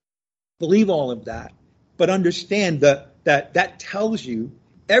 Believe all of that, but understand that tells you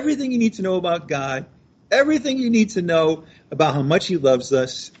everything you need to know about God, everything you need to know about how much he loves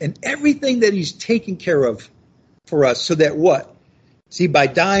us, and everything that he's taken care of for us, so that what? See, by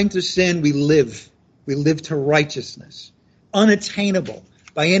dying to sin, we live to righteousness, unattainable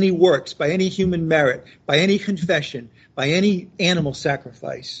by any works, by any human merit, by any confession, by any animal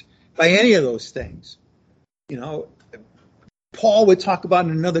sacrifice, by any of those things. You know, Paul would talk about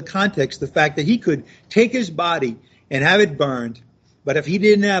in another context the fact that he could take his body and have it burned, but if he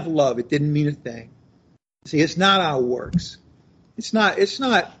didn't have love, it didn't mean a thing. See, it's not our works. It's not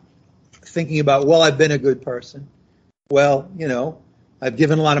thinking about, well, I've been a good person. Well, you know, I've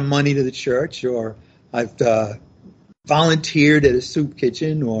given a lot of money to the church, or I've volunteered at a soup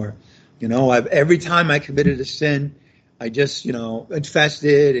kitchen, or, every time I committed a sin, I just, confessed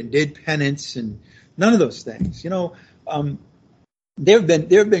it and did penance, and none of those things. There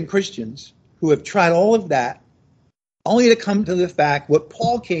have been Christians who have tried all of that only to come to the fact what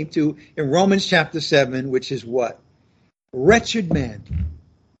Paul came to in Romans chapter 7, which is what? Wretched man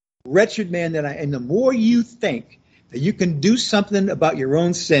that I, and the more you think that you can do something about your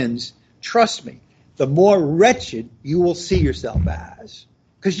own sins, trust me, the more wretched you will see yourself as,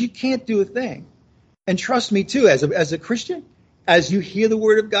 because you can't do a thing. And trust me too, as a Christian, as you hear the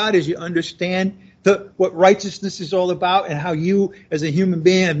word of God, as you understand what righteousness is all about, and how you as a human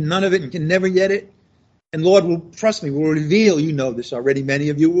being have none of it and can never get it, and Lord will, trust me, will reveal, you know this already, many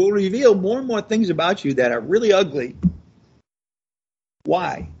of you, will reveal more and more things about you that are really ugly.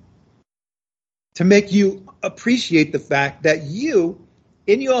 Why? To make you appreciate the fact that you,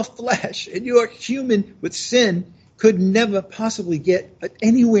 in your flesh, in your human with sin, could never possibly get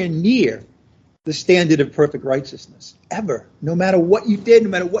anywhere near the standard of perfect righteousness, ever. No matter what you did, no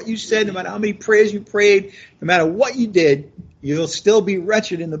matter what you said, no matter how many prayers you prayed, no matter what you did, you'll still be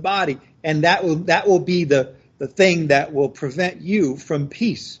wretched in the body. And that will be the thing that will prevent you from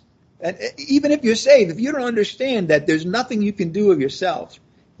peace. And even if you're saved, if you don't understand that there's nothing you can do of yourself,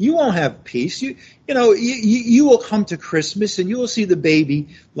 you won't have peace. You will come to Christmas and you will see the baby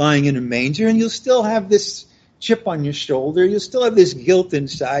lying in a manger, and you'll still have this chip on your shoulder. You'll still have this guilt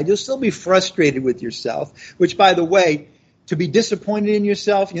inside. You'll still be frustrated with yourself, which, by the way, to be disappointed in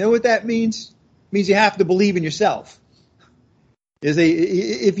yourself, you know what that means? It means you have to believe in yourself.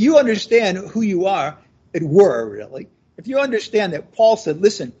 If you understand who you are, if you understand that Paul said,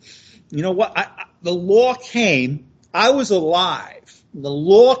 listen, you know what? The law came. I was alive. The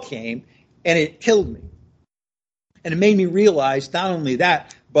law came and it killed me. And it made me realize not only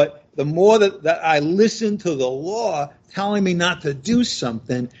that, but the more that I listened to the law telling me not to do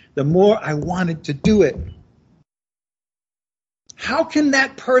something, the more I wanted to do it. How can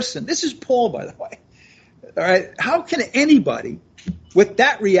that person, this is Paul, by the way, all right, how can anybody with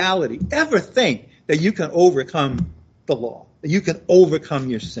that reality ever think that you can overcome the law, that you can overcome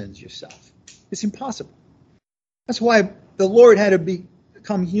your sins yourself? It's impossible. That's why the Lord had to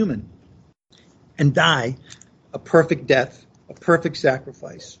become human and die a perfect death, a perfect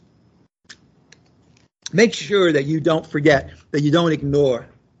sacrifice. Make sure that you don't forget, that you don't ignore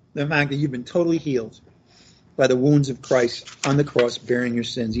the fact that you've been totally healed by the wounds of Christ on the cross, bearing your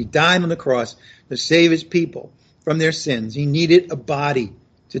sins. He died on the cross to save his people from their sins. He needed a body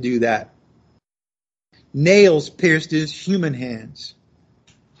to do that. Nails pierced his human hands.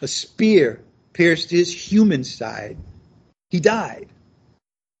 A spear pierced his human side. He died.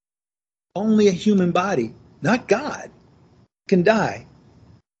 Only a human body, not God, can die.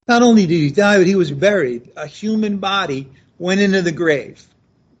 Not only did he die, but he was buried. A human body went into the grave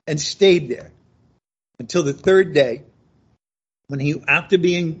and stayed there until the third day, when he, after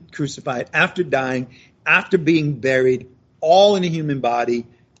being crucified, after dying, after being buried, all in a human body,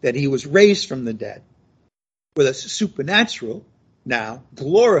 that he was raised from the dead with a supernatural, now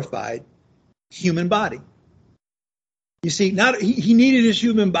glorified human body. You see, he needed his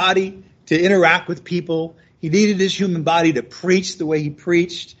human body to interact with people. He needed his human body to preach the way he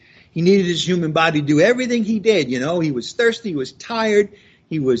preached. He needed his human body to do everything he did. You know, he was thirsty, he was tired,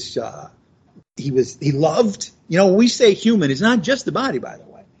 he loved. You know, when we say human, it's not just the body, by the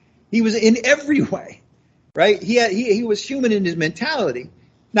way. He was in every way, right? He was human in his mentality.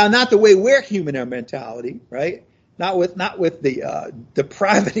 Now, not the way we're human in our mentality, right? Not with the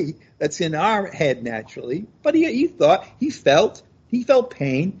depravity that's in our head naturally, but he thought, he felt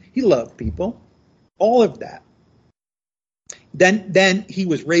pain, he loved people, all of that. Then he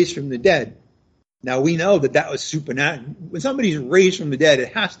was raised from the dead. Now we know that was supernatural. When somebody's raised from the dead,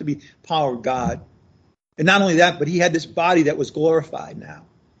 it has to be power of God. And not only that, but he had this body that was glorified now.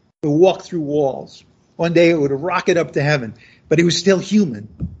 It would walk through walls. One day it would rocket up to heaven, but he was still human.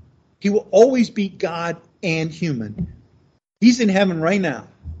 He will always be God and human. He's in heaven right now.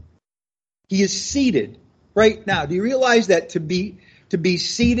 He is seated right now. Do you realize that to be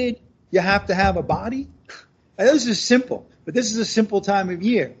seated, you have to have a body? Now, this is simple, but this is a simple time of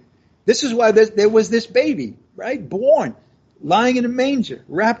year. This is why there was this baby, right? Born, lying in a manger,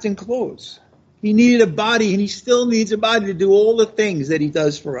 wrapped in clothes. He needed a body, and he still needs a body to do all the things that he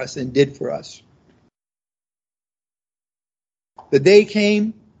does for us and did for us. The day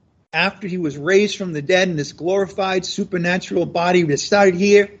came after he was raised from the dead in this glorified supernatural body that started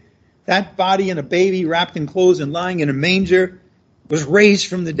here. That body and a baby wrapped in clothes and lying in a manger was raised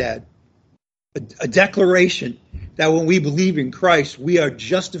from the dead. A declaration that when we believe in Christ, we are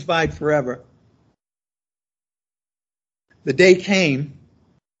justified forever. the day came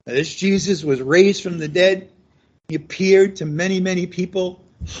that this Jesus was raised from the dead. He appeared to many, many people.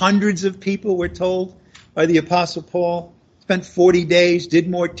 Hundreds of people were told by the Apostle Paul. Spent 40 days, did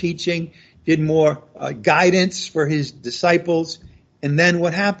more teaching, did more guidance for his disciples. And then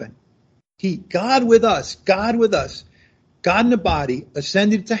what happened? God with us, God in the body,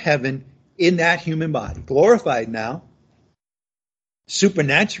 ascended to heaven in that human body. Glorified now,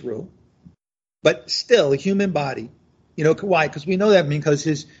 supernatural, but still a human body. You know, why? Because we know that because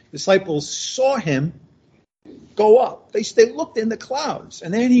his disciples saw him go up. They looked in the clouds,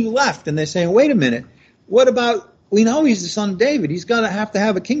 and then he left, and they're saying, wait a minute, what about, we know he's the son of David. He's going to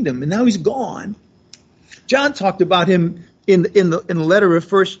have a kingdom, and now he's gone. John talked about him in the letter of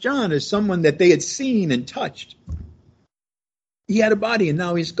 1 John as someone that they had seen and touched. He had a body, and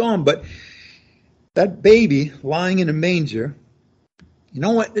now he's gone. But that baby lying in a manger, you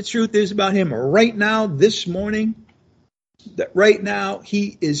know what the truth is about him right now, this morning? That right now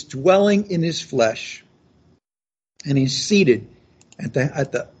he is dwelling in his flesh, and he's seated at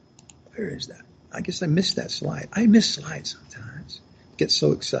the where is that? I guess I missed that slide. I miss slides sometimes. Get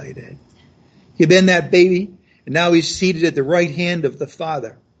so excited. He'd been that baby, and now he's seated at the right hand of the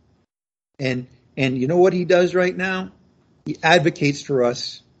Father. And you know what he does right now? He advocates for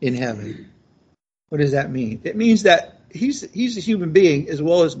us in heaven. What does that mean? It means that he's a human being as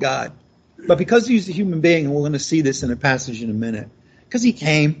well as God. But because he's a human being, and we're going to see this in a passage in a minute, because he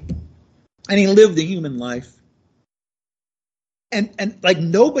came and he lived a human life. And like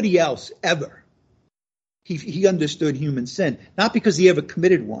nobody else ever, he understood human sin. Not because he ever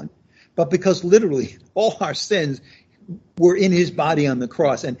committed one, but because literally all our sins were in his body on the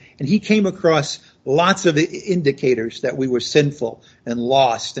cross. And he came across lots of indicators that we were sinful and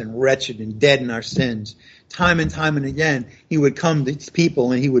lost and wretched and dead in our sins. Time and again, he would come to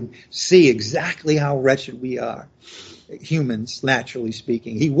people and he would see exactly how wretched we are, humans, naturally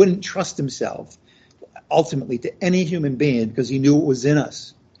speaking. He wouldn't trust himself ultimately to any human being because he knew it was in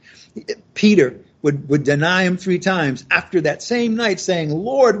us. Peter would deny him 3 times after that same night, saying,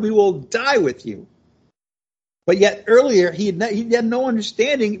 Lord, we will die with you. But yet earlier, he had no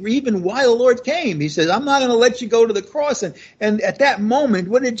understanding even why the Lord came. He says, I'm not going to let you go to the cross. And at that moment,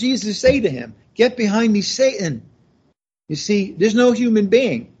 what did Jesus say to him? Get behind me, Satan. You see, there's no human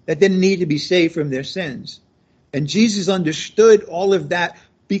being that didn't need to be saved from their sins. And Jesus understood all of that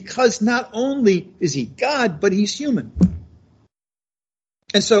because not only is he God, but he's human.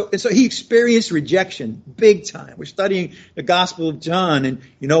 And so he experienced rejection big time. We're studying the Gospel of John, and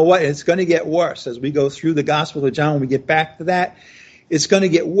you know what? It's going to get worse as we go through the Gospel of John. When we get back to that, it's going to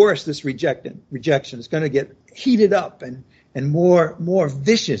get worse, this rejection. It's going to get heated up and more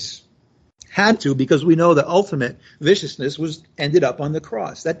vicious. Had to, because we know the ultimate viciousness ended up on the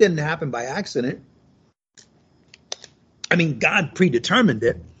cross. That didn't happen by accident. I mean, God predetermined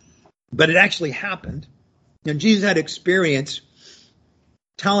it, but it actually happened. And Jesus had experience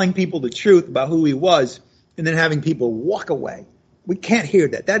telling people the truth about who he was and then having people walk away. We can't hear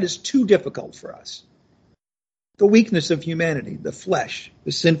that. That is too difficult for us. The weakness of humanity, the flesh,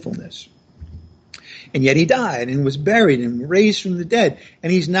 the sinfulness. And yet he died and was buried and raised from the dead.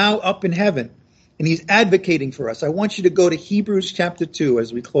 And he's now up in heaven. And he's advocating for us. I want you to go to Hebrews chapter 2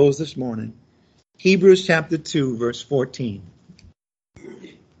 as we close this morning. Hebrews chapter 2, verse 14.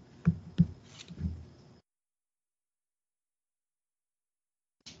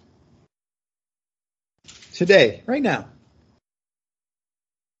 Today, right now,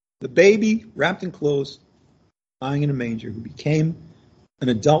 the baby wrapped in clothes, lying in a manger, who became an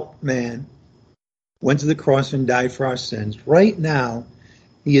adult man, went to the cross and died for our sins. Right now,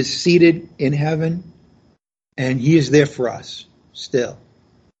 he is seated in heaven, and he is there for us still.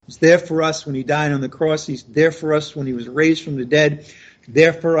 He's there for us when he died on the cross. He's there for us when he was raised from the dead,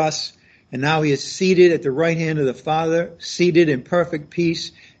 there for us. And now he is seated at the right hand of the Father, seated in perfect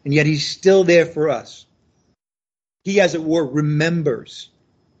peace, and yet he's still there for us. He, as it were, remembers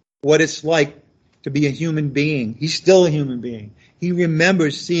what it's like to be a human being. He's still a human being. He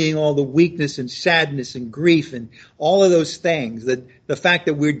remembers seeing all the weakness and sadness and grief and all of those things, the fact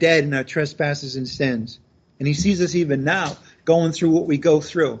that we're dead in our trespasses and sins. And he sees us even now going through what we go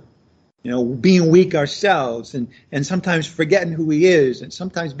through. You know, being weak ourselves and sometimes forgetting who he is and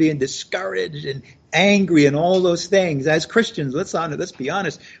sometimes being discouraged and angry and all those things. As Christians, let's be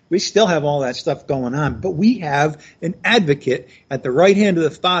honest, we still have all that stuff going on. But we have an advocate at the right hand of the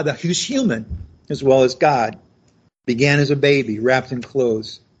Father who's human as well as God. Began as a baby, wrapped in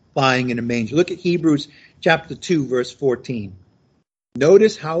clothes, lying in a manger. Look at Hebrews chapter 2, verse 14.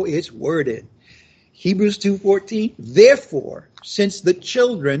 Notice how it's worded. Hebrews 2:14. Therefore, since the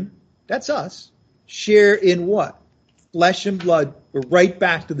children, that's us, share in what? flesh and blood. We're right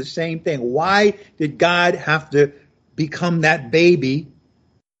back to the same thing. Why did God have to become that baby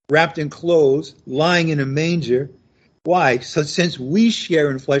wrapped in clothes, lying in a manger? Why? So since we share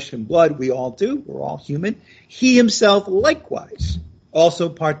in flesh and blood, we all do, we're all human, he himself likewise also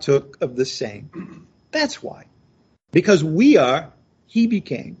partook of the same. That's why. Because we are, he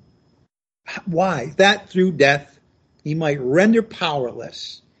became. Why? That through death he might render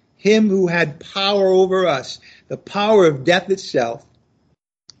powerless him who had power over us, the power of death itself.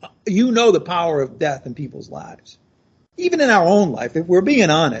 You know the power of death in people's lives. Even in our own life, if we're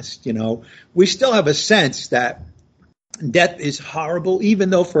being honest, we still have a sense that death is horrible, even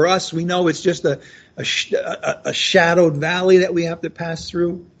though for us we know it's just a shadowed valley that we have to pass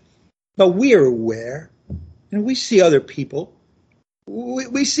through. But we are aware, and we see other people.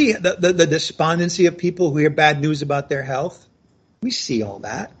 We see the despondency of people who hear bad news about their health. We see all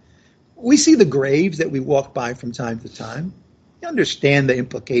that. We see the graves that we walk by from time to time. We understand the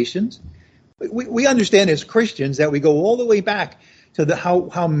implications. We understand as Christians that we go all the way back to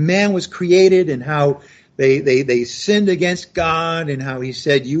how man was created and how they sinned against God and how he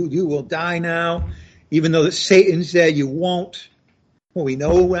said, you will die now, even though Satan said you won't. Well, we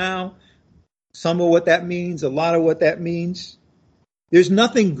know now some of what that means, a lot of what that means. There's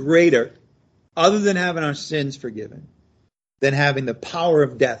nothing greater other than having our sins forgiven than having the power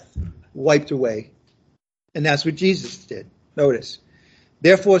of death wiped away. And that's what Jesus did. Notice.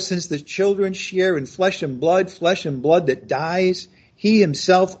 Therefore, since the children share in flesh and blood that dies, he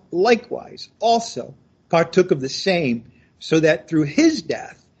himself likewise also partook of the same, so that through his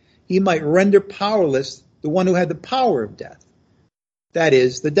death he might render powerless the one who had the power of death. That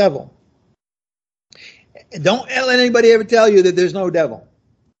is, the devil. Don't let anybody ever tell you that there's no devil.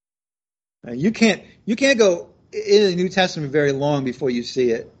 You can't go in the New Testament very long before you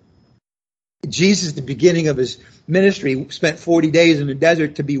see it. Jesus, at the beginning of his ministry, spent 40 days in the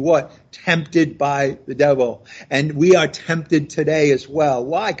desert to be what? Tempted by the devil. And we are tempted today as well.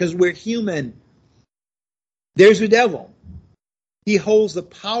 Why? Because we're human. There's the devil. He holds the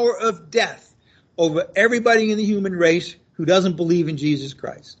power of death over everybody in the human race who doesn't believe in Jesus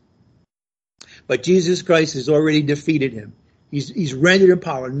Christ. But Jesus Christ has already defeated him. He's rendered in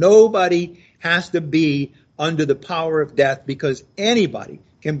power. Nobody has to be under the power of death because anybody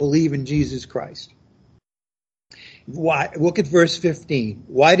can believe in Jesus Christ. Why? Look at verse 15.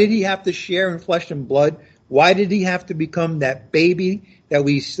 Why did he have to share in flesh and blood? Why did he have to become that baby that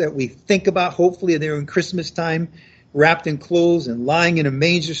we think about, hopefully there in Christmas time, wrapped in clothes and lying in a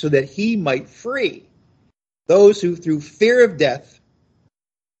manger, so that he might free those who through fear of death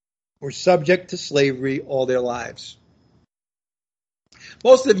were subject to slavery all their lives?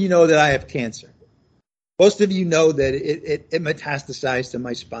 Most of you know that I have cancer. Most of you know that it metastasized to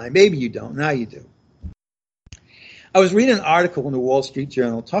my spine. Maybe you don't. Now you do. I was reading an article in the Wall Street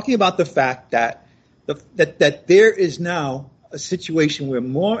Journal talking about the fact that that there is now a situation where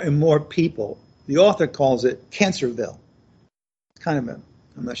more and more people, the author calls it Cancerville. I'm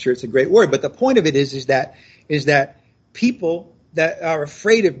not sure it's a great word, but the point of it is that people that are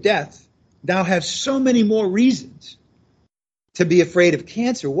afraid of death now have so many more reasons to be afraid of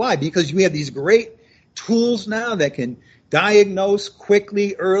cancer. Why? Because we have these great tools now that can diagnose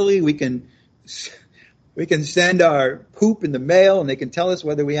quickly, early. We can send our poop in the mail and they can tell us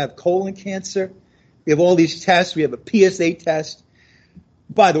whether we have colon cancer. We have all these tests. We have a PSA test.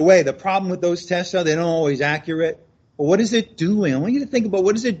 By the way, the problem with those tests are they're not always accurate. Well, what is it doing? I want you to think about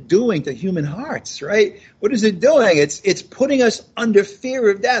what is it doing to human hearts, right? What is it doing? It's putting us under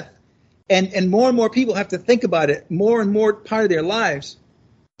fear of death. And more people have to think about it more and more part of their lives.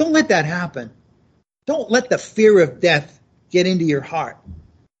 Don't let that happen. Don't let the fear of death get into your heart.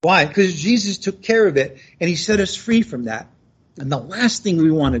 Why? Because Jesus took care of it and he set us free from that. And the last thing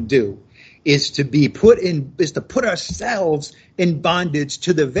we want to do is to put ourselves in bondage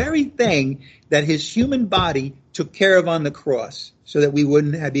to the very thing that his human body took care of on the cross, so that we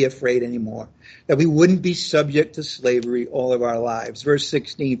wouldn't be afraid anymore, that we wouldn't be subject to slavery all of our lives. Verse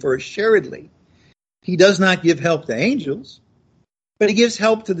 16, for assuredly he does not give help to angels, but he gives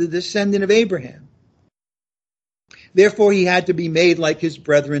help to the descendant of Abraham. Therefore he had to be made like his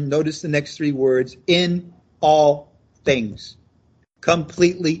brethren. Notice the next three words, in all things,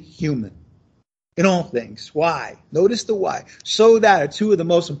 completely human. In all things. Why? Notice the why. So that are two of the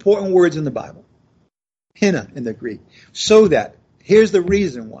most important words in the Bible. Hina in the Greek. So that. Here's the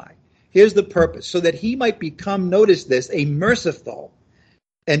reason why. Here's the purpose. So that he might become, notice this, a merciful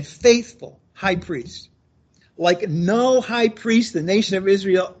and faithful high priest, like no high priest the nation of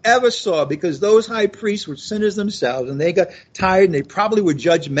Israel ever saw, because those high priests were sinners themselves, and they got tired, and they probably were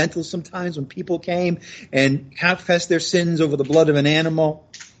judgmental sometimes when people came and confessed their sins over the blood of an animal.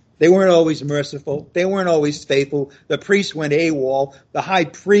 They weren't always merciful. They weren't always faithful. The priests went AWOL. The high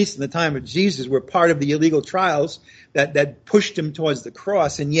priests in the time of Jesus were part of the illegal trials that pushed him towards the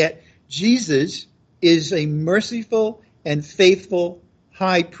cross, and yet Jesus is a merciful and faithful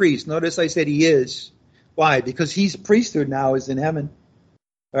high priest. Notice I said he is. Why? Because his priesthood now is in heaven.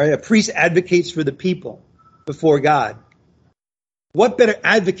 All right, a priest advocates for the people before God. What better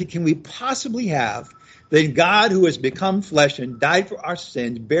advocate can we possibly have than God, who has become flesh and died for our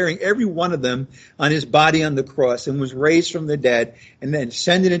sins, bearing every one of them on his body on the cross, and was raised from the dead, and then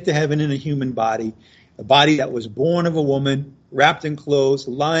ascended into heaven in a human body, a body that was born of a woman, wrapped in clothes,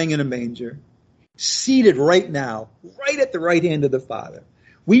 lying in a manger, seated right now, right at the right hand of the Father.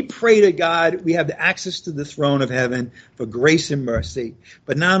 We pray to God. We have the access to the throne of heaven for grace and mercy.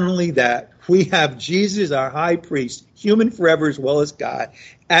 But not only that, we have Jesus, our high priest, human forever as well as God,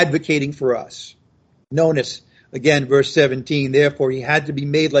 advocating for us. Notice, again, verse 17, therefore he had to be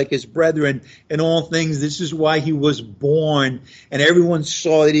made like his brethren in all things. This is why he was born. And everyone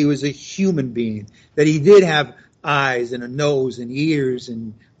saw that he was a human being, that he did have eyes and a nose and ears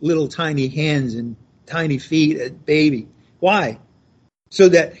and little tiny hands and tiny feet, a baby. Why? So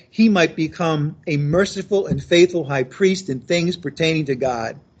that he might become a merciful and faithful high priest in things pertaining to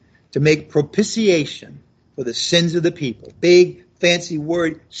God, to make propitiation for the sins of the people. Big, fancy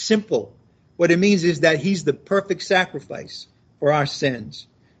word, simple. What it means is that he's the perfect sacrifice for our sins.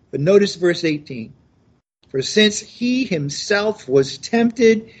 But notice verse 18. For since he himself was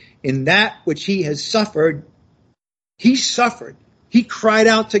tempted in that which he has suffered, he suffered. He cried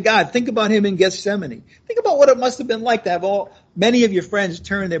out to God. Think about him in Gethsemane. Think about what it must have been like to have many of your friends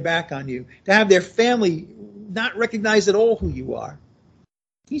turn their back on you, to have their family not recognize at all who you are.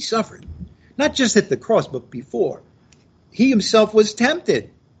 He suffered, not just at the cross, but before. He himself was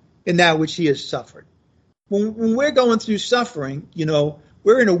tempted in that which he has suffered. When we're going through suffering,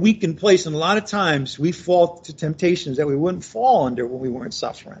 we're in a weakened place, and a lot of times we fall to temptations that we wouldn't fall under when we weren't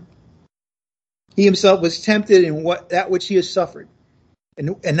suffering. He himself was tempted in that which he has suffered.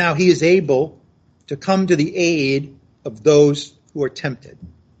 And now he is able to come to the aid of those who are tempted.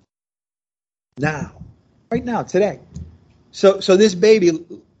 Now, right now, today. So this baby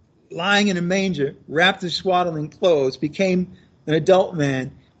lying in a manger, wrapped in swaddling clothes, became an adult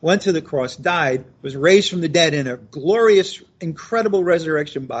man, went to the cross, died, was raised from the dead in a glorious, incredible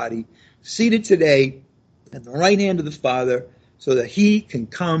resurrection body, seated today at the right hand of the Father, so that he can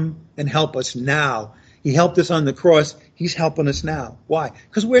come and help us now. He helped us on the cross. He's helping us now. Why?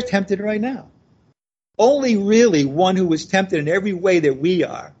 Because we're tempted right now. Only really one who was tempted in every way that we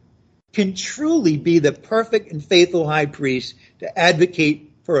are can truly be the perfect and faithful high priest to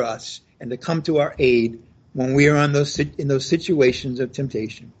advocate for us and to come to our aid when we are in those situations of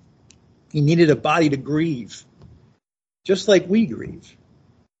temptation. He needed a body to grieve, just like we grieve.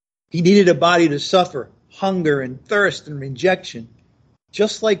 He needed a body to suffer hunger and thirst and rejection,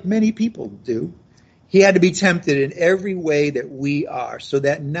 just like many people do. He had to be tempted in every way that we are, so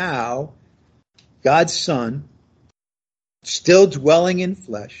that now God's Son, still dwelling in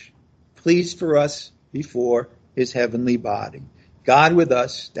flesh, pleads for us before his heavenly body. God with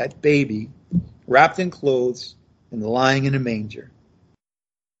us, that baby, wrapped in clothes and lying in a manger.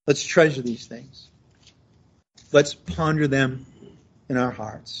 Let's treasure these things. Let's ponder them in our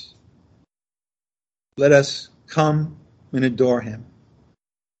hearts. Let us come and adore him.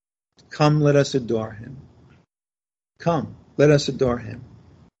 Come, let us adore him. Come, let us adore him.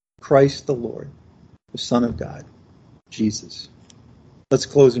 Christ the Lord, the Son of God, Jesus. Let's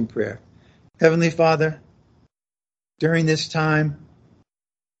close in prayer. Heavenly Father, during this time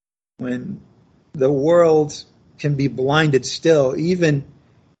when the world can be blinded still, even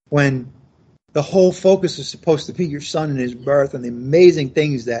when the whole focus is supposed to be your Son and his birth and the amazing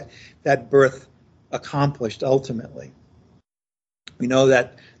things that birth accomplished ultimately. We know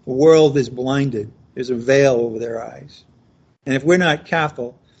that the world is blinded. There's a veil over their eyes. And if we're not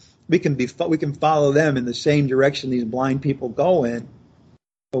careful, we can follow them in the same direction these blind people go in,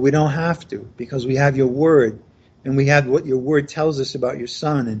 but we don't have to, because we have your word, and we have what your word tells us about your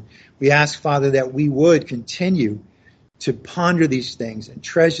Son. And we ask, Father, that we would continue to ponder these things and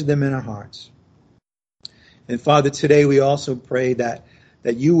treasure them in our hearts. And Father, today we also pray that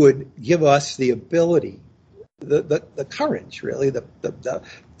you would give us the ability, the courage, really,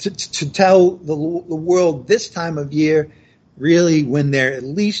 to tell the world this time of year, really, when they're at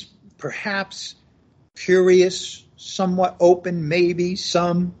least perhaps curious, somewhat open, maybe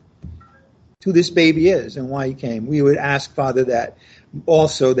some, who this baby is and why he came. We would ask, Father, that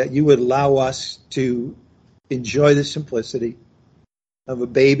also that you would allow us to enjoy the simplicity of a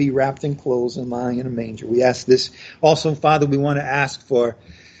baby wrapped in clothes and lying in a manger. We ask this also, Father, we want to ask for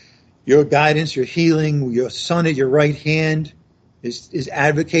your guidance, your healing. Your Son at your right hand is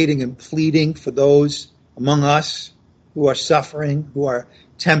advocating and pleading for those among us who are suffering, who are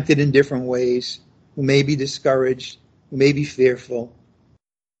tempted in different ways, who may be discouraged, who may be fearful.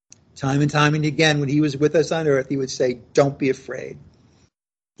 Time and again, when he was with us on earth, he would say, don't be afraid.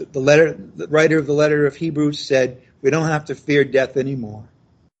 The writer of the letter of Hebrews said, we don't have to fear death anymore.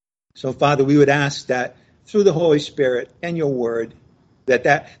 So, Father, we would ask that through the Holy Spirit and your word,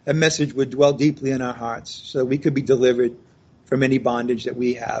 that message would dwell deeply in our hearts so that we could be delivered from any bondage that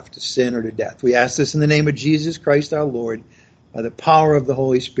we have to sin or to death. We ask this in the name of Jesus Christ our Lord, by the power of the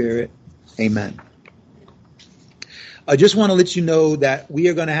Holy Spirit. Amen. I just want to let you know that we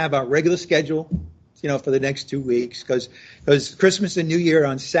are going to have our regular schedule, for the next 2 weeks, because Christmas and New Year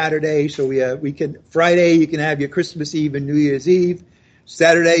on Saturday. So Friday you can have your Christmas Eve and New Year's Eve.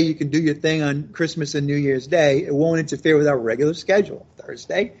 Saturday you can do your thing on Christmas and New Year's Day. It won't interfere with our regular schedule,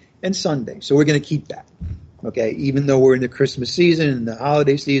 Thursday and Sunday. So we're going to keep that. Okay, even though we're in the Christmas season and the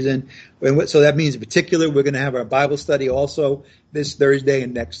holiday season. So that means in particular we're going to have our Bible study also this Thursday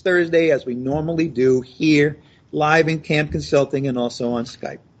and next Thursday, as we normally do here, live in Camp Consulting and also on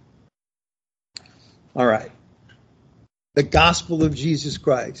Skype. All right. The gospel of Jesus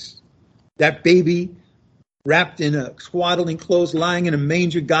Christ. That baby wrapped in a swaddling clothes, lying in a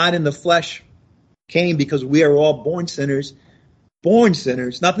manger, God in the flesh, came because we are all born sinners. Born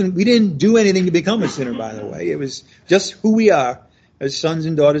sinners. We didn't do anything to become a sinner, by the way. It was just who we are as sons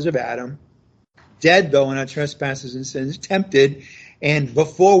and daughters of Adam. Dead, though, in our trespasses and sins, tempted. And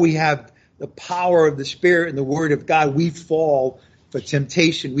before we have the power of the Spirit and the Word of God, we fall for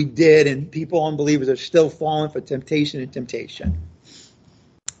temptation. We did, and people, unbelievers, are still falling for temptation and temptation.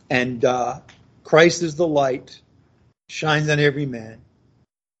 And Christ is the light, shines on every man.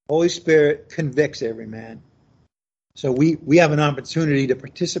 Holy Spirit convicts every man. So we have an opportunity to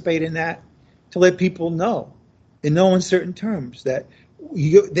participate in that, to let people know, in no uncertain terms, that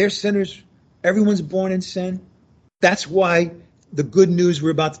they're sinners. Everyone's born in sin. That's why the good news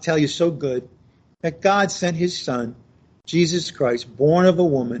we're about to tell you is so good, that God sent his Son, Jesus Christ, born of a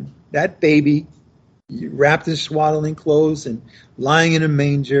woman, that baby, wrapped in swaddling clothes and lying in a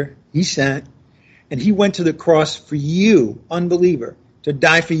manger, he sent, and he went to the cross for you, unbeliever, to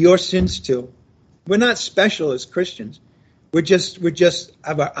die for your sins too. We're not special as Christians. We're just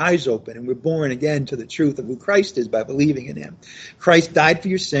have our eyes open, and we're born again to the truth of who Christ is by believing in him. Christ died for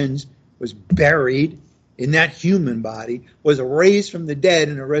your sins, was buried in that human body, was raised from the dead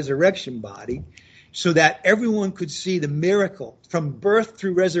in a resurrection body, so that everyone could see the miracle from birth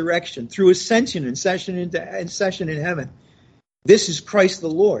through resurrection, through ascension and session in heaven. This is Christ the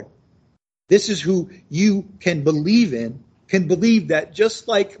Lord. This is who you can believe in, can believe that, just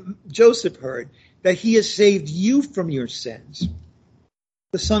like Joseph heard, that he has saved you from your sins.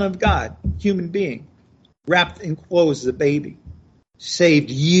 The Son of God, human being, wrapped in clothes as a baby,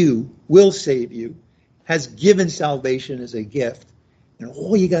 saved you, will save you, has given salvation as a gift. And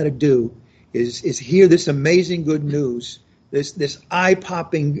all you got to do is hear this amazing good news, this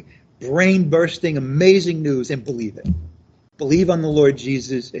eye-popping, brain-bursting, amazing news, and believe it. Believe on the Lord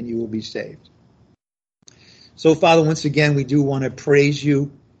Jesus, and you will be saved. So, Father, once again, we do want to praise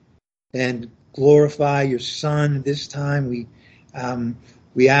you and glorify your Son. This time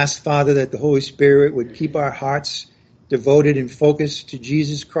we ask, Father, that the Holy Spirit would keep our hearts devoted and focused to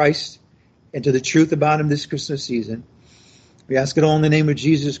Jesus Christ and to the truth about him this Christmas season. We ask it all in the name of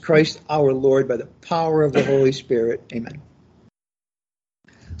Jesus Christ, our Lord, by the power of the Holy Spirit. Amen.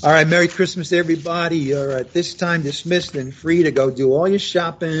 All right, Merry Christmas, everybody. You're at this time dismissed and free to go do all your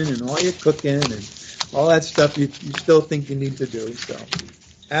shopping and all your cooking and all that stuff you still think you need to do. So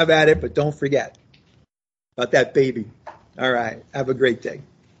have at it, but don't forget about that baby. All right, have a great day.